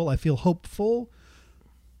hopeless or hopeful. I feel hopeful,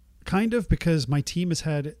 kind of, because my team has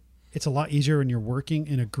had, it's a lot easier when you're working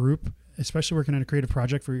in a group, especially working on a creative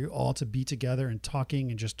project for you all to be together and talking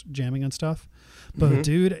and just jamming on stuff. But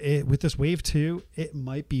dude, with this wave 2, it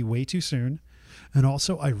might be way too soon. And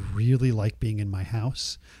also, I really like being in my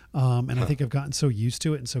house. And I think I've gotten so used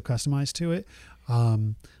to it and so customized to it. I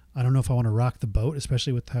don't know if I want to rock the boat,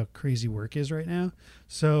 especially with how crazy work is right now.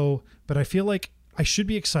 So, but I feel like I should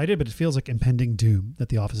be excited, but it feels like impending doom that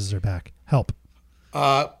the offices are back. Help.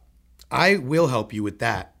 I will help you with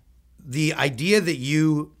that. The idea that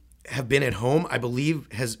you have been at home, I believe,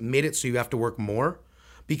 has made it so you have to work more.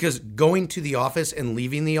 Because going to the office and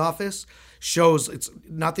leaving the office shows it's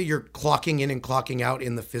not that you're clocking in and clocking out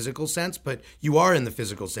in the physical sense, but you are in the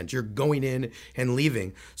physical sense. You're going in and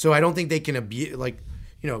leaving. So I don't think they can abuse, like,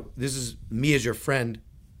 you know, this is me as your friend,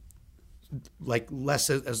 like less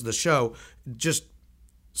as the show. Just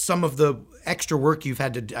some of the extra work you've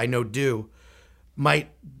had to, I know, do might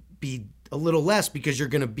be a little less because you're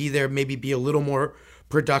going to be there, maybe be a little more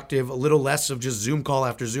productive, a little less of just Zoom call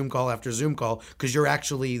after Zoom call after Zoom call, because you're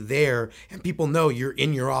actually there and people know you're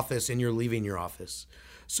in your office and you're leaving your office.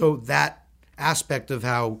 So that aspect of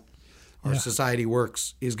how our society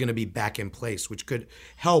works is going to be back in place, which could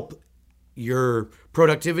help your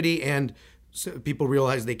productivity and so people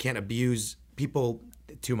realize they can't abuse people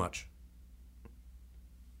too much.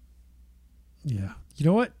 Yeah. You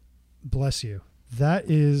know what? Bless you.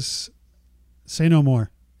 That is, say no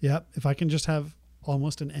more. Yep. If I can just have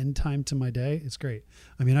almost an end time to my day, it's great.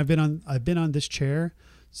 I mean, I've been on this chair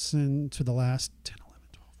for the last 10, 11,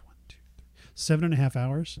 12, 1, 2, 3, 7.5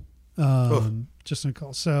 hours. Just on a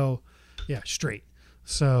call. So yeah, straight.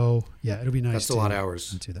 So yeah, it'll be nice. That's a lot of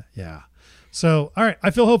hours. Do that. Yeah. So, all right.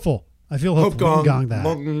 I feel hopeful. Hope gong. Gong that.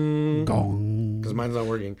 Gong. Because mine's not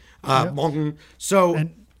working. So,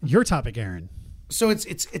 and your topic, Aaron. So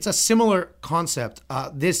it's a similar concept.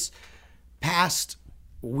 This past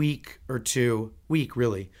week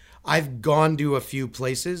really, I've gone to a few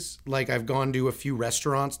places. Like I've gone to a few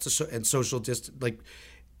restaurants and social distance.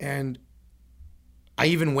 And I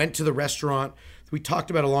even went to the restaurant we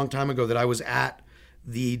talked about a long time ago that I was at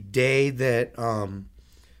the day that the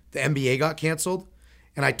NBA got canceled.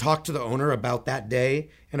 And I talked to the owner about that day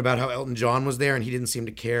and about how Elton John was there and he didn't seem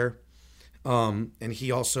to care. And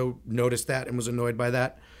he also noticed that and was annoyed by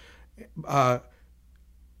that.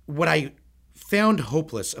 What I found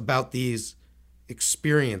hopeless about these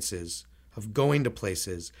experiences of going to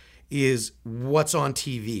places is what's on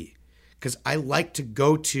TV. Because I like to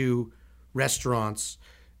go to restaurants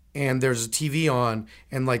and there's a TV on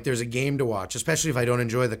and like there's a game to watch, especially if I don't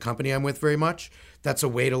enjoy the company I'm with very much. That's a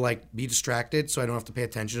way to like be distracted so I don't have to pay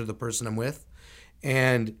attention to the person I'm with.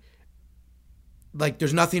 And like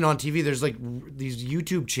there's nothing on TV. There's like these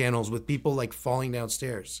YouTube channels with people like falling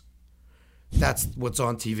downstairs. That's what's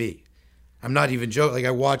on TV. I'm not even joking. Like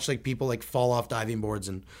I watch like people like fall off diving boards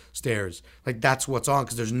and stairs. Like that's what's on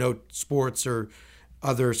because there's no sports or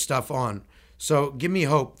other stuff on. So give me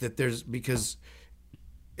hope that because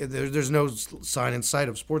there's no sign in sight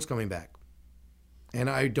of sports coming back. And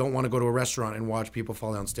I don't want to go to a restaurant and watch people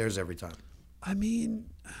fall downstairs every time. I mean,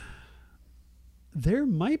 there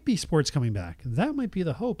might be sports coming back. That might be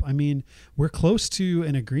the hope. I mean, we're close to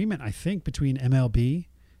an agreement, I think, between MLB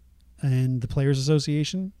and the Players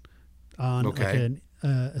Association on like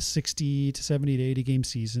a 60 to 70 to 80 game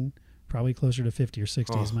season, probably closer to 50 or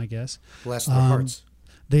 60 is my guess. Bless their hearts.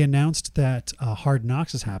 They announced that Hard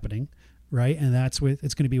Knocks is happening, right? And it's going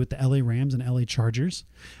to be with the LA Rams and LA Chargers.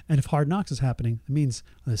 And if Hard Knocks is happening, it means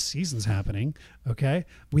the season's happening. Okay.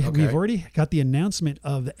 We've already got the announcement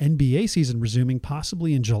of the NBA season resuming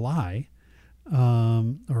possibly in July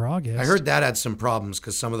or August. I heard that had some problems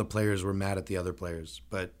because some of the players were mad at the other players.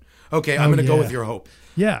 But okay, I'm going to go with your hope.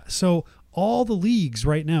 Yeah. So all the leagues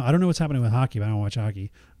right now, I don't know what's happening with hockey, but I don't watch hockey.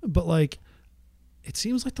 But like, it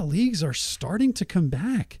seems like the leagues are starting to come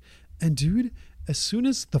back. And dude, as soon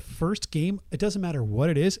as the first game, it doesn't matter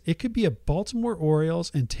what it is. It could be a Baltimore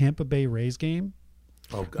Orioles and Tampa Bay Rays game.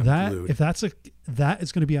 Oh, God. That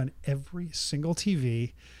is going to be on every single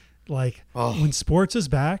TV. Like when sports is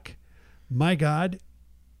back, my God,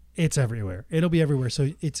 it's everywhere. It'll be everywhere.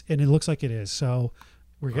 So and it looks like it is. So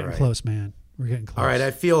we're getting close, man. We're getting close. All right,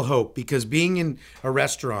 I feel hope because being in a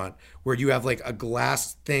restaurant where you have like a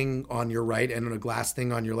glass thing on your right and a glass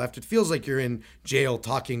thing on your left, it feels like you're in jail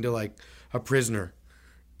talking to like a prisoner,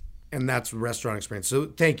 and that's restaurant experience. So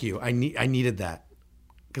thank you. I needed that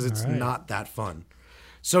because it's not that fun.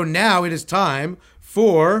 So now it is time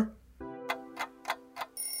for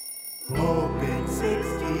Hope in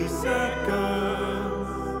 60 seconds.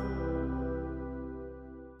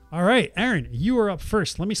 All right, Aaron, you are up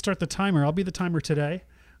first. Let me start the timer. I'll be the timer today.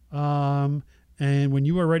 And when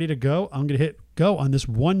you are ready to go, I'm going to hit go on this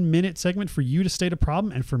 1 minute segment for you to state a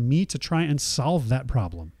problem and for me to try and solve that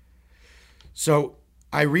problem. So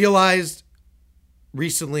I realized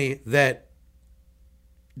recently that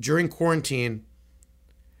during quarantine,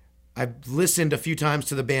 I've listened a few times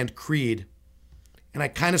to the band Creed, and I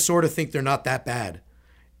kind of sort of think they're not that bad.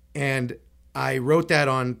 And I wrote that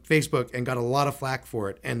on Facebook and got a lot of flack for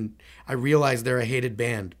it. And I realized they're a hated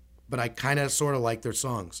band, but I kind of sort of like their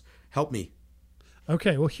songs. Help me.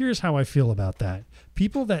 Okay, well, here's how I feel about that.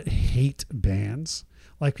 People that hate bands,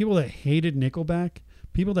 like people that hated Nickelback,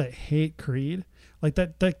 people that hate Creed, like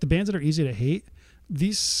that, the bands that are easy to hate,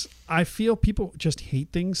 I feel people just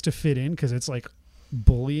hate things to fit in because it's like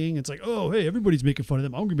bullying. It's like, oh, hey, everybody's making fun of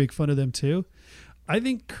them. I'm going to make fun of them too. I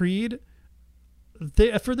think Creed,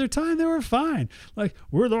 for their time, they were fine. Like,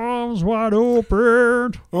 with arms wide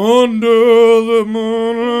open under the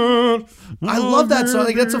moon. I love that song.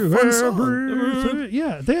 Like, that's a fun song.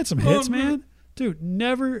 Yeah, they had some hits, man. Dude,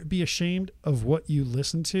 never be ashamed of what you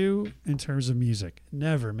listen to in terms of music.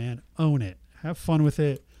 Never, man. Own it. Have fun with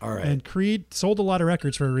it. All right. And Creed sold a lot of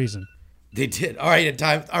records for a reason. They did. All right,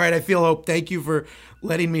 All right, I feel hope. Thank you for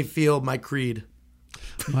letting me feel my Creed.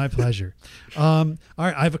 My pleasure. All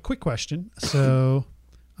right, I have a quick question. So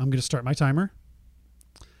I'm going to start my timer.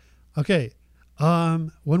 Okay.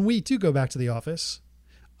 When we do go back to the office,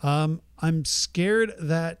 I'm scared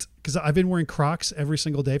that, because I've been wearing Crocs every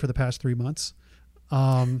single day for the past 3 months.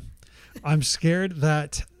 I'm scared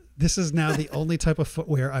that this is now the only type of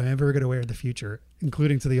footwear I'm ever going to wear in the future,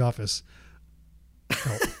 including to the office.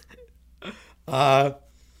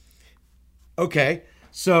 Okay.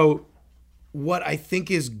 So what I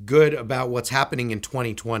think is good about what's happening in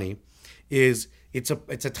 2020 is it's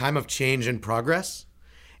a time of change and progress.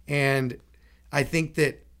 And I think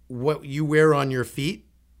that what you wear on your feet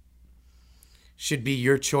should be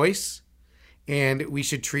your choice. and we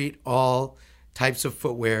should treat all types of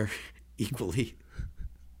footwear equally.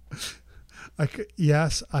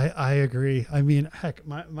 Yes, I agree. I mean, heck,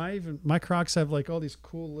 my Crocs have like all these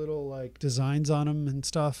cool little like designs on them and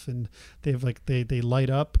stuff, and they have like they light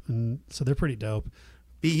up, and so they're pretty dope.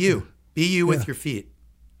 Be you with your feet.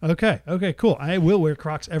 Okay, cool. I will wear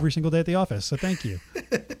Crocs every single day at the office, so thank you.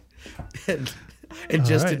 and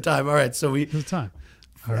just in time. All right, so It's time.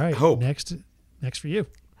 All right, Hope. Next for you.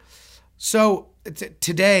 So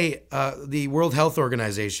today, the World Health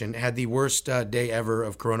Organization had the worst day ever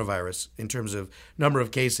of coronavirus in terms of number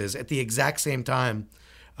of cases. At the exact same time,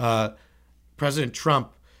 President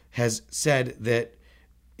Trump has said that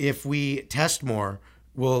if we test more,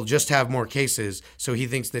 we'll just have more cases. So he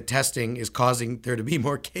thinks that testing is causing there to be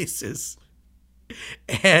more cases.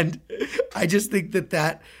 And I just think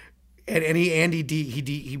that and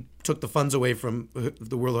he took the funds away from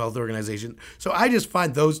the World Health Organization. So I just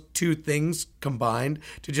find those two things combined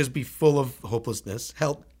to just be full of hopelessness.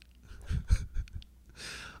 Help.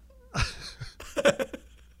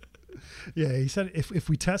 Yeah, he said if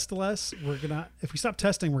we test less, if we stop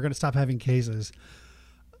testing, we're gonna stop having cases.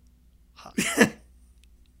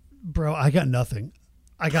 Bro, I got nothing.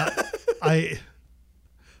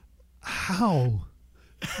 How?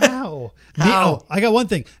 Oh, I got one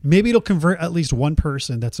thing. Maybe it'll convert at least one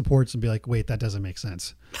person that supports and be like, wait, that doesn't make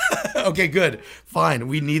sense. Okay, good. Fine.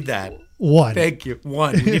 We need that. One. Thank you.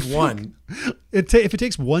 One. We need one. If it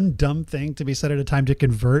takes one dumb thing to be said at a time to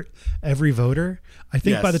convert every voter, I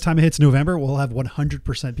think by the time it hits November, we'll have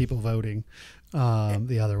 100% people voting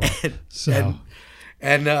the other way. So,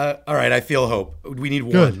 and all right, I feel hope. We need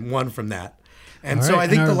one from that. And all so right, I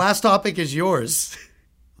think the last topic is yours.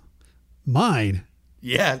 Mine.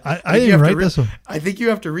 Yeah. I didn't write this one. I think you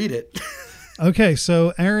have to read it. Okay,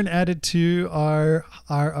 so Aaron added to our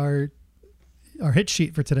hit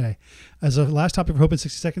sheet for today as a last topic for Hope in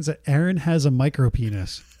 60 Seconds that Aaron has a micro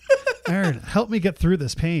penis. Aaron, help me get through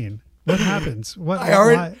this pain. What happens? I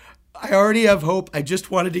already have hope. I just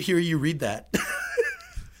wanted to hear you read that.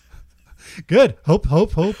 Good. Hope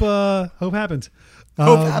happens.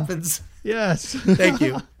 Hope happens. Yes. Thank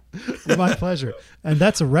you. My pleasure. And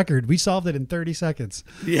that's a record. We solved it in 30 seconds.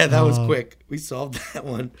 Yeah, that was quick. We solved that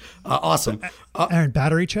one. Awesome. Aaron,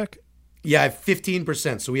 battery check? Yeah, I have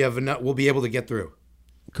 15%, so we have enough. We'll be able to get through.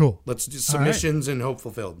 Cool. Let's do submissions and hope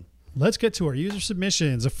fulfilled. Let's get to our user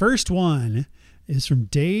submissions. The first one is from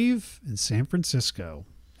Dave in San Francisco.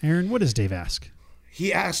 Aaron, what does Dave ask?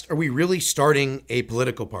 He asked, are we really starting a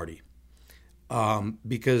political party?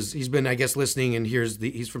 Because he's been, I guess, listening, and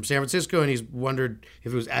he's from San Francisco, and he's wondered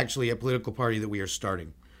if it was actually a political party that we are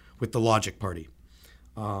starting with the Logic Party.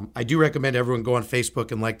 I do recommend everyone go on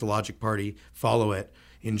Facebook and like the Logic Party, follow it,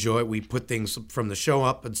 enjoy it. We put things from the show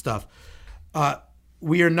up and stuff.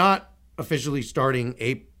 We are not officially starting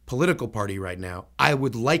a political party right now. I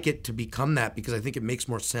would like it to become that because I think it makes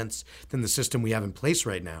more sense than the system we have in place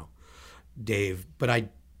right now, Dave.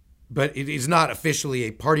 But it is not officially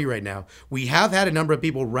a party right now. We have had a number of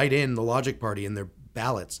people write in the Logic Party in their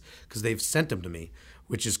ballots because they've sent them to me,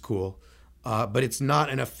 which is cool. But it's not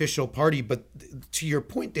an official party. But to your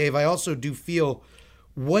point, Dave, I also do feel,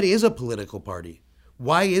 what is a political party?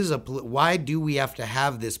 Why do we have to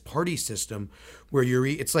have this party system where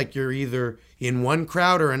it's like you're either in one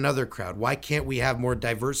crowd or another crowd? Why can't we have more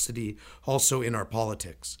diversity also in our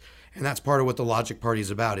politics? And that's part of what the Logic Party is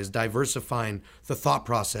about, is diversifying the thought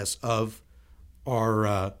process of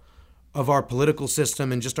our political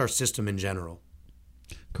system and just our system in general.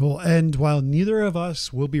 Cool. And while neither of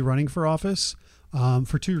us will be running for office,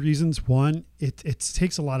 for two reasons. One, it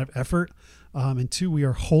takes a lot of effort. And two, we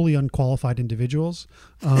are wholly unqualified individuals.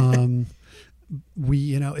 If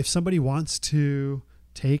somebody wants to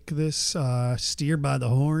take this steer by the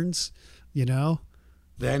horns,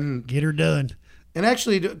 then get her done. And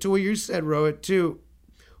actually, to what you said, Rohit, too,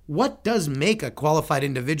 what does make a qualified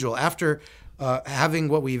individual after having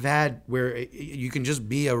what we've had where you can just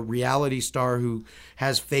be a reality star who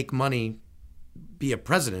has fake money, be a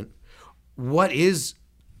president? What is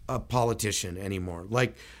a politician anymore?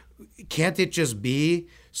 Like, can't it just be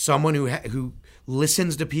someone who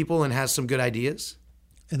listens to people and has some good ideas?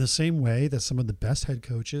 In the same way that some of the best head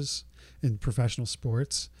coaches in professional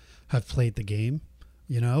sports have played the game.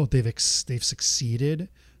 They've succeeded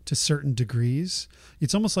to certain degrees.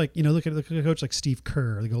 It's almost like, look at a coach like Steve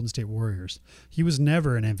Kerr, the Golden State Warriors. He was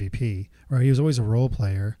never an MVP, right? He was always a role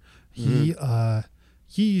player. He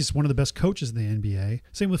He's one of the best coaches in the NBA.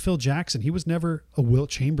 Same with Phil Jackson. He was never a Wilt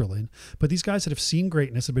Chamberlain. But these guys that have seen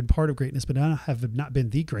greatness, have been part of greatness, but have not been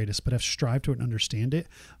the greatest, but have strived to it and understand it,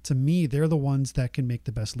 to me, they're the ones that can make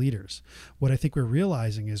the best leaders. What I think we're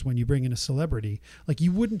realizing is when you bring in a celebrity, like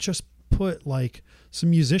you wouldn't just put like some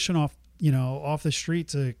musician off the street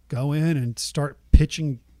to go in and start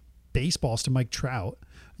pitching baseballs to Mike Trout.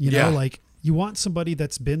 You know, like you want somebody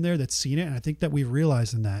that's been there, that's seen it. And I think that we've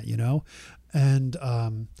realized in that, And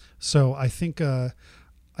so I think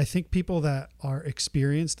people that are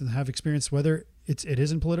experienced and have experience, whether it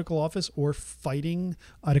is in political office or fighting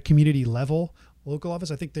at a community level, local office,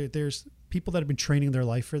 I think there's people that have been training their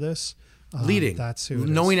life for this. Leading. That's who it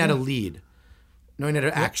knowing is. how to lead. Knowing how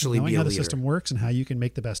to actually knowing be a how leader. the system works and how you can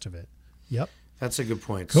make the best of it. Yep. That's a good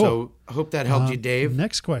point. Cool. So I hope that helped you, Dave.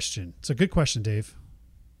 Next question. It's a good question, Dave.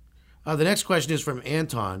 The next question is from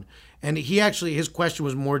Anton. And his question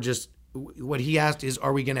was more just, what he asked is,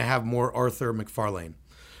 are we going to have more Arthur McFarlane,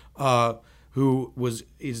 who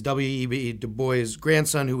is W.E.B. Du Bois'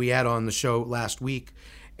 grandson, who we had on the show last week.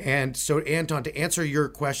 And so, Anton, to answer your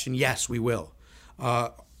question, yes, we will.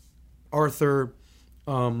 Arthur,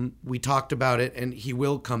 we talked about it, and he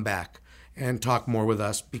will come back and talk more with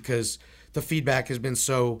us because the feedback has been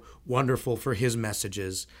so wonderful for his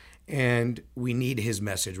messages, and we need his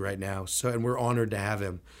message right now. So, and we're honored to have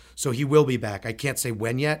him. So he will be back. I can't say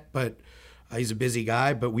when yet, but he's a busy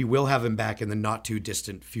guy, but we will have him back in the not too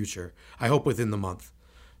distant future. I hope within the month.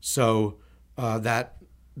 So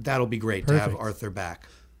that'll be great to have Arthur back.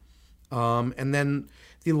 And then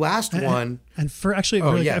the last one, and for actually,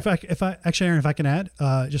 Oh, really, yeah. Aaron, if I can add,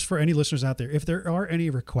 just for any listeners out there, if there are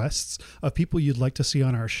any requests of people you'd like to see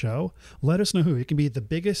on our show, let us know who. It can be the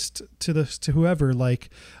biggest to whoever.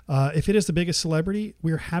 Like, if it is the biggest celebrity,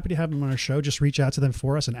 we're happy to have them on our show. Just reach out to them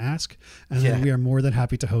for us and ask, and then we are more than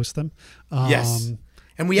happy to host them. Yes,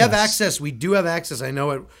 and we have access. We do have access. I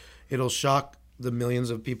know it'll shock the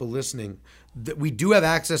millions of people listening that we do have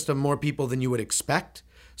access to more people than you would expect.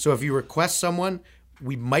 So if you request someone,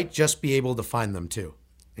 we might just be able to find them too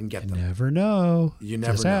and get them. Never know. You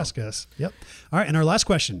never just know. ask us. Yep. All right. And our last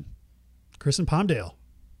question, Chris in Palmdale.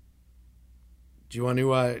 Do you want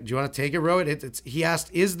to take it, Rohit? He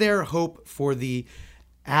asked, is there hope for the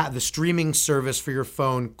streaming service for your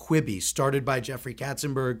phone, Quibi, started by Jeffrey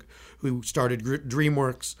Katzenberg, who started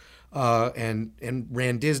DreamWorks and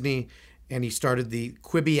ran Disney, and he started the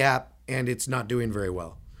Quibi app, and it's not doing very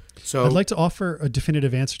well. So I'd like to offer a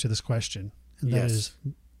definitive answer to this question, and that is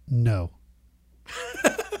no.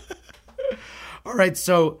 All right,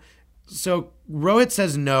 so Rohit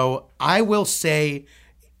says no. I will say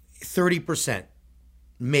 30%,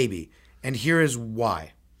 maybe, and here is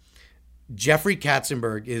why. Jeffrey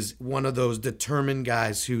Katzenberg is one of those determined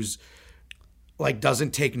guys who's like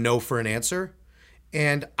doesn't take no for an answer,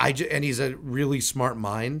 and he's a really smart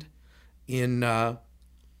mind.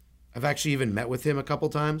 I've actually even met with him a couple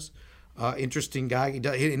times. Interesting guy. He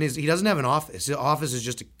doesn't have an office. His office is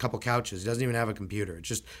just a couple couches. He doesn't even have a computer. It's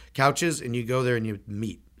just couches, and you go there and you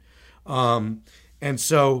meet. And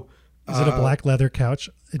so is it a black leather couch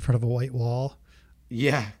in front of a white wall?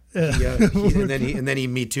 Yeah. And then he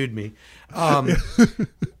Me Too'd me,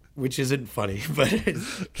 which isn't funny, but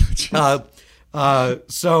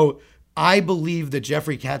so I believe that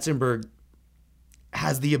Jeffrey Katzenberg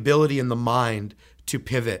has the ability and the mind to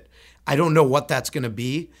pivot. I don't know what that's going to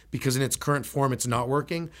be because in its current form, it's not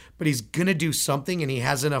working, but he's going to do something and he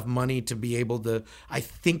has enough money to be able to, I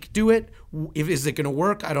think, do it. Is it going to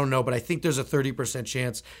work? I don't know, but I think there's a 30%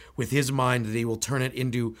 chance with his mind that he will turn it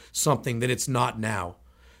into something that it's not now.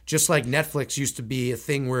 Just like Netflix used to be a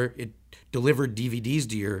thing where it delivered DVDs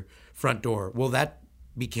to your front door. Well, that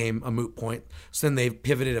became a moot point. So then they've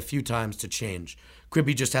pivoted a few times to change.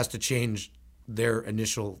 Quibi just has to change their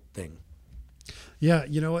initial thing. Yeah,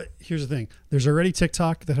 you know what? Here's the thing. There's already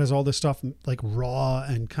TikTok that has all this stuff like raw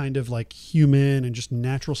and kind of like human and just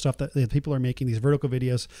natural stuff that people are making, these vertical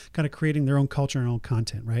videos, kind of creating their own culture and own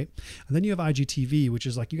content, right? And then you have IGTV, which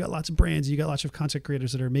is like you got lots of brands, you got lots of content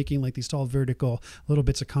creators that are making like these tall vertical little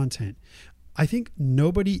bits of content. I think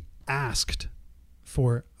nobody asked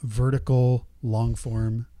for vertical long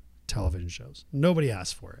form television shows. Nobody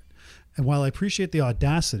asked for it. And while I appreciate the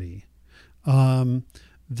audacity, I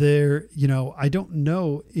don't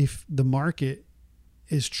know if the market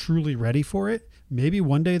is truly ready for it. Maybe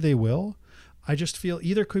one day they will. I just feel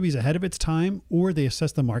either Quibi's ahead of its time or they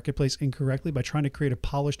assess the marketplace incorrectly by trying to create a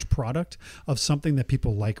polished product of something that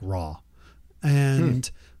people like raw. And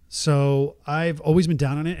so I've always been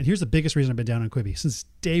down on it. And here's the biggest reason I've been down on Quibi since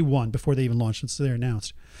day one, before they even launched, since they're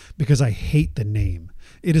announced, because I hate the name.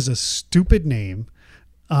 It is a stupid name.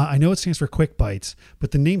 I know it stands for Quick Bites,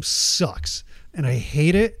 but the name sucks and I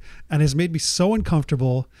hate it and has made me so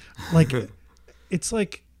uncomfortable. Like, it's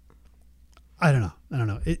like, I don't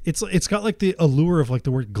know. It's got like the allure of like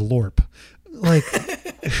the word glorp. Like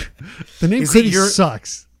the name clearly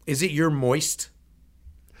sucks. Is it your moist?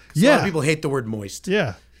 Yeah. A lot of people hate the word moist.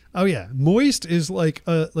 Yeah. Oh yeah. Moist is like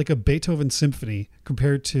a Beethoven symphony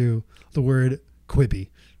compared to the word Quibi.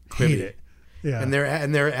 Hate it. Yeah. And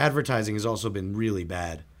their advertising has also been really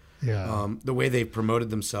bad. Yeah. The way they've promoted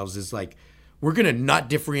themselves is like, we're going to not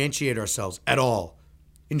differentiate ourselves at all.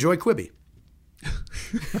 Enjoy Quibi.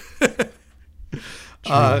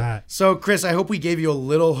 So Chris, I hope we gave you a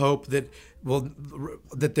little hope that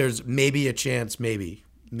there's maybe a chance, maybe.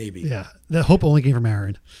 Yeah. The hope only came from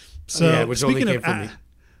Aaron. So which only came from me.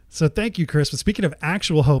 So thank you, Chris. But speaking of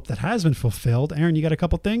actual hope that has been fulfilled, Aaron, you got a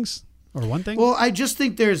couple things or one thing? Well, I just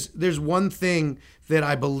think there's one thing that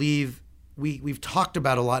I believe we've talked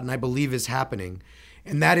about a lot and I believe is happening.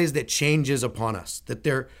 And that is that change is upon us, that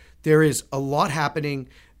there is a lot happening.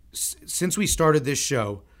 Since we started this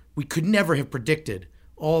show, we could never have predicted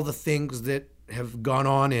all the things that have gone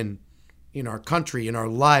on in our country, in our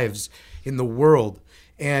lives, in the world.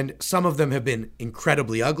 And some of them have been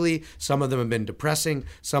incredibly ugly. Some of them have been depressing.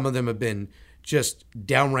 Some of them have been just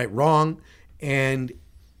downright wrong. And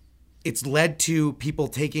it's led to people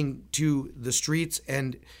taking to the streets,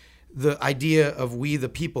 and the idea of we the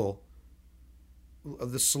people,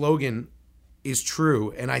 the slogan is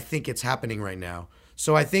true. And I think it's happening right now.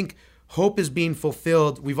 So I think hope is being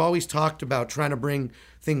fulfilled. We've always talked about trying to bring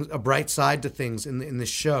a bright side to things in this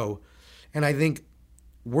show. And I think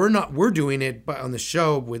we're doing it on the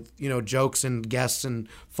show with, jokes and guests and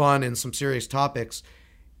fun and some serious topics.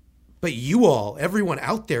 But everyone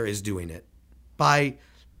out there is doing it by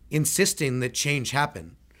insisting that change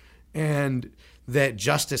happen and that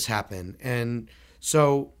justice happen. And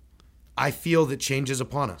so I feel that change is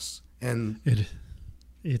upon us. And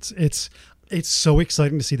it's so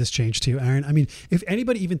exciting to see this change too, Aaron. I mean, if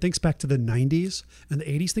anybody even thinks back to the 90s and the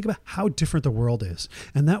 80s, think about how different the world is.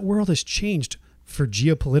 And that world has changed for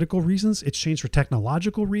geopolitical reasons. It's changed for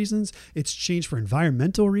technological reasons. It's changed for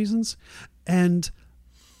environmental reasons. And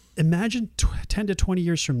imagine 10 to 20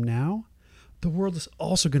 years from now, the world is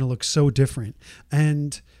also going to look so different.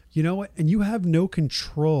 And you know what? And you have no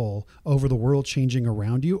control over the world changing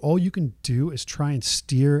around you. All you can do is try and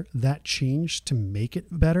steer that change to make it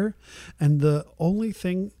better. And the only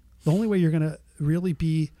way you're going to really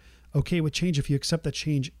be okay with change, if you accept that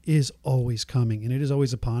change is always coming and it is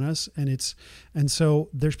always upon us. And so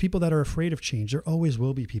there's people that are afraid of change. There always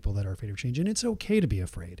will be people that are afraid of change, and it's okay to be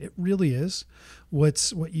afraid. It really is.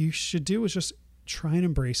 What you should do is just try and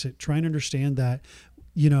embrace it. Try and understand that,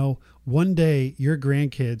 one day your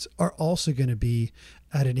grandkids are also going to be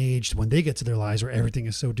at an age when they get to their lives where everything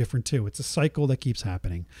is so different too. It's a cycle that keeps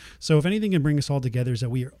happening. So if anything can bring us all together is that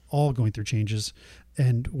we are all going through changes,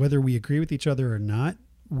 and whether we agree with each other or not,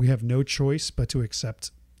 we have no choice but to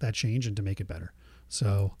accept that change and to make it better.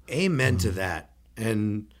 So amen to that.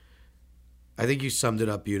 And I think you summed it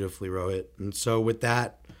up beautifully, Rohit. And so with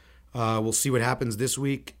that, we'll see what happens this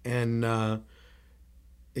week. And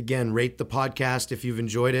again, rate the podcast if you've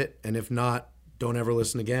enjoyed it. And if not, don't ever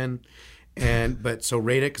listen again. So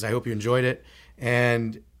rate it, because I hope you enjoyed it.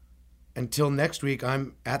 And until next week,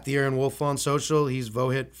 I'm at the Aaron Wolf on social. He's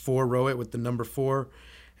Vohit for Rohit with the number 4.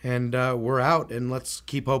 And we're out, and let's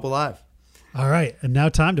keep hope alive. All right, and now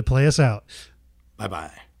time to play us out.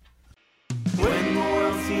 Bye-bye. When the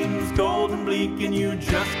world seems cold and bleak and you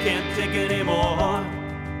just can't take it anymore,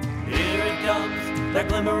 here it comes, that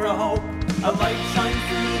glimmer of hope. A light shines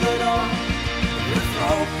through the door. It's the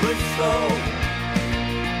hopeless soul.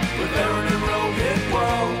 With Aaron and Rohit,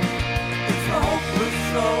 whoa. It's the hopeless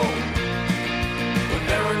soul. With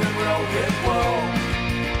Aaron and Rohit, whoa.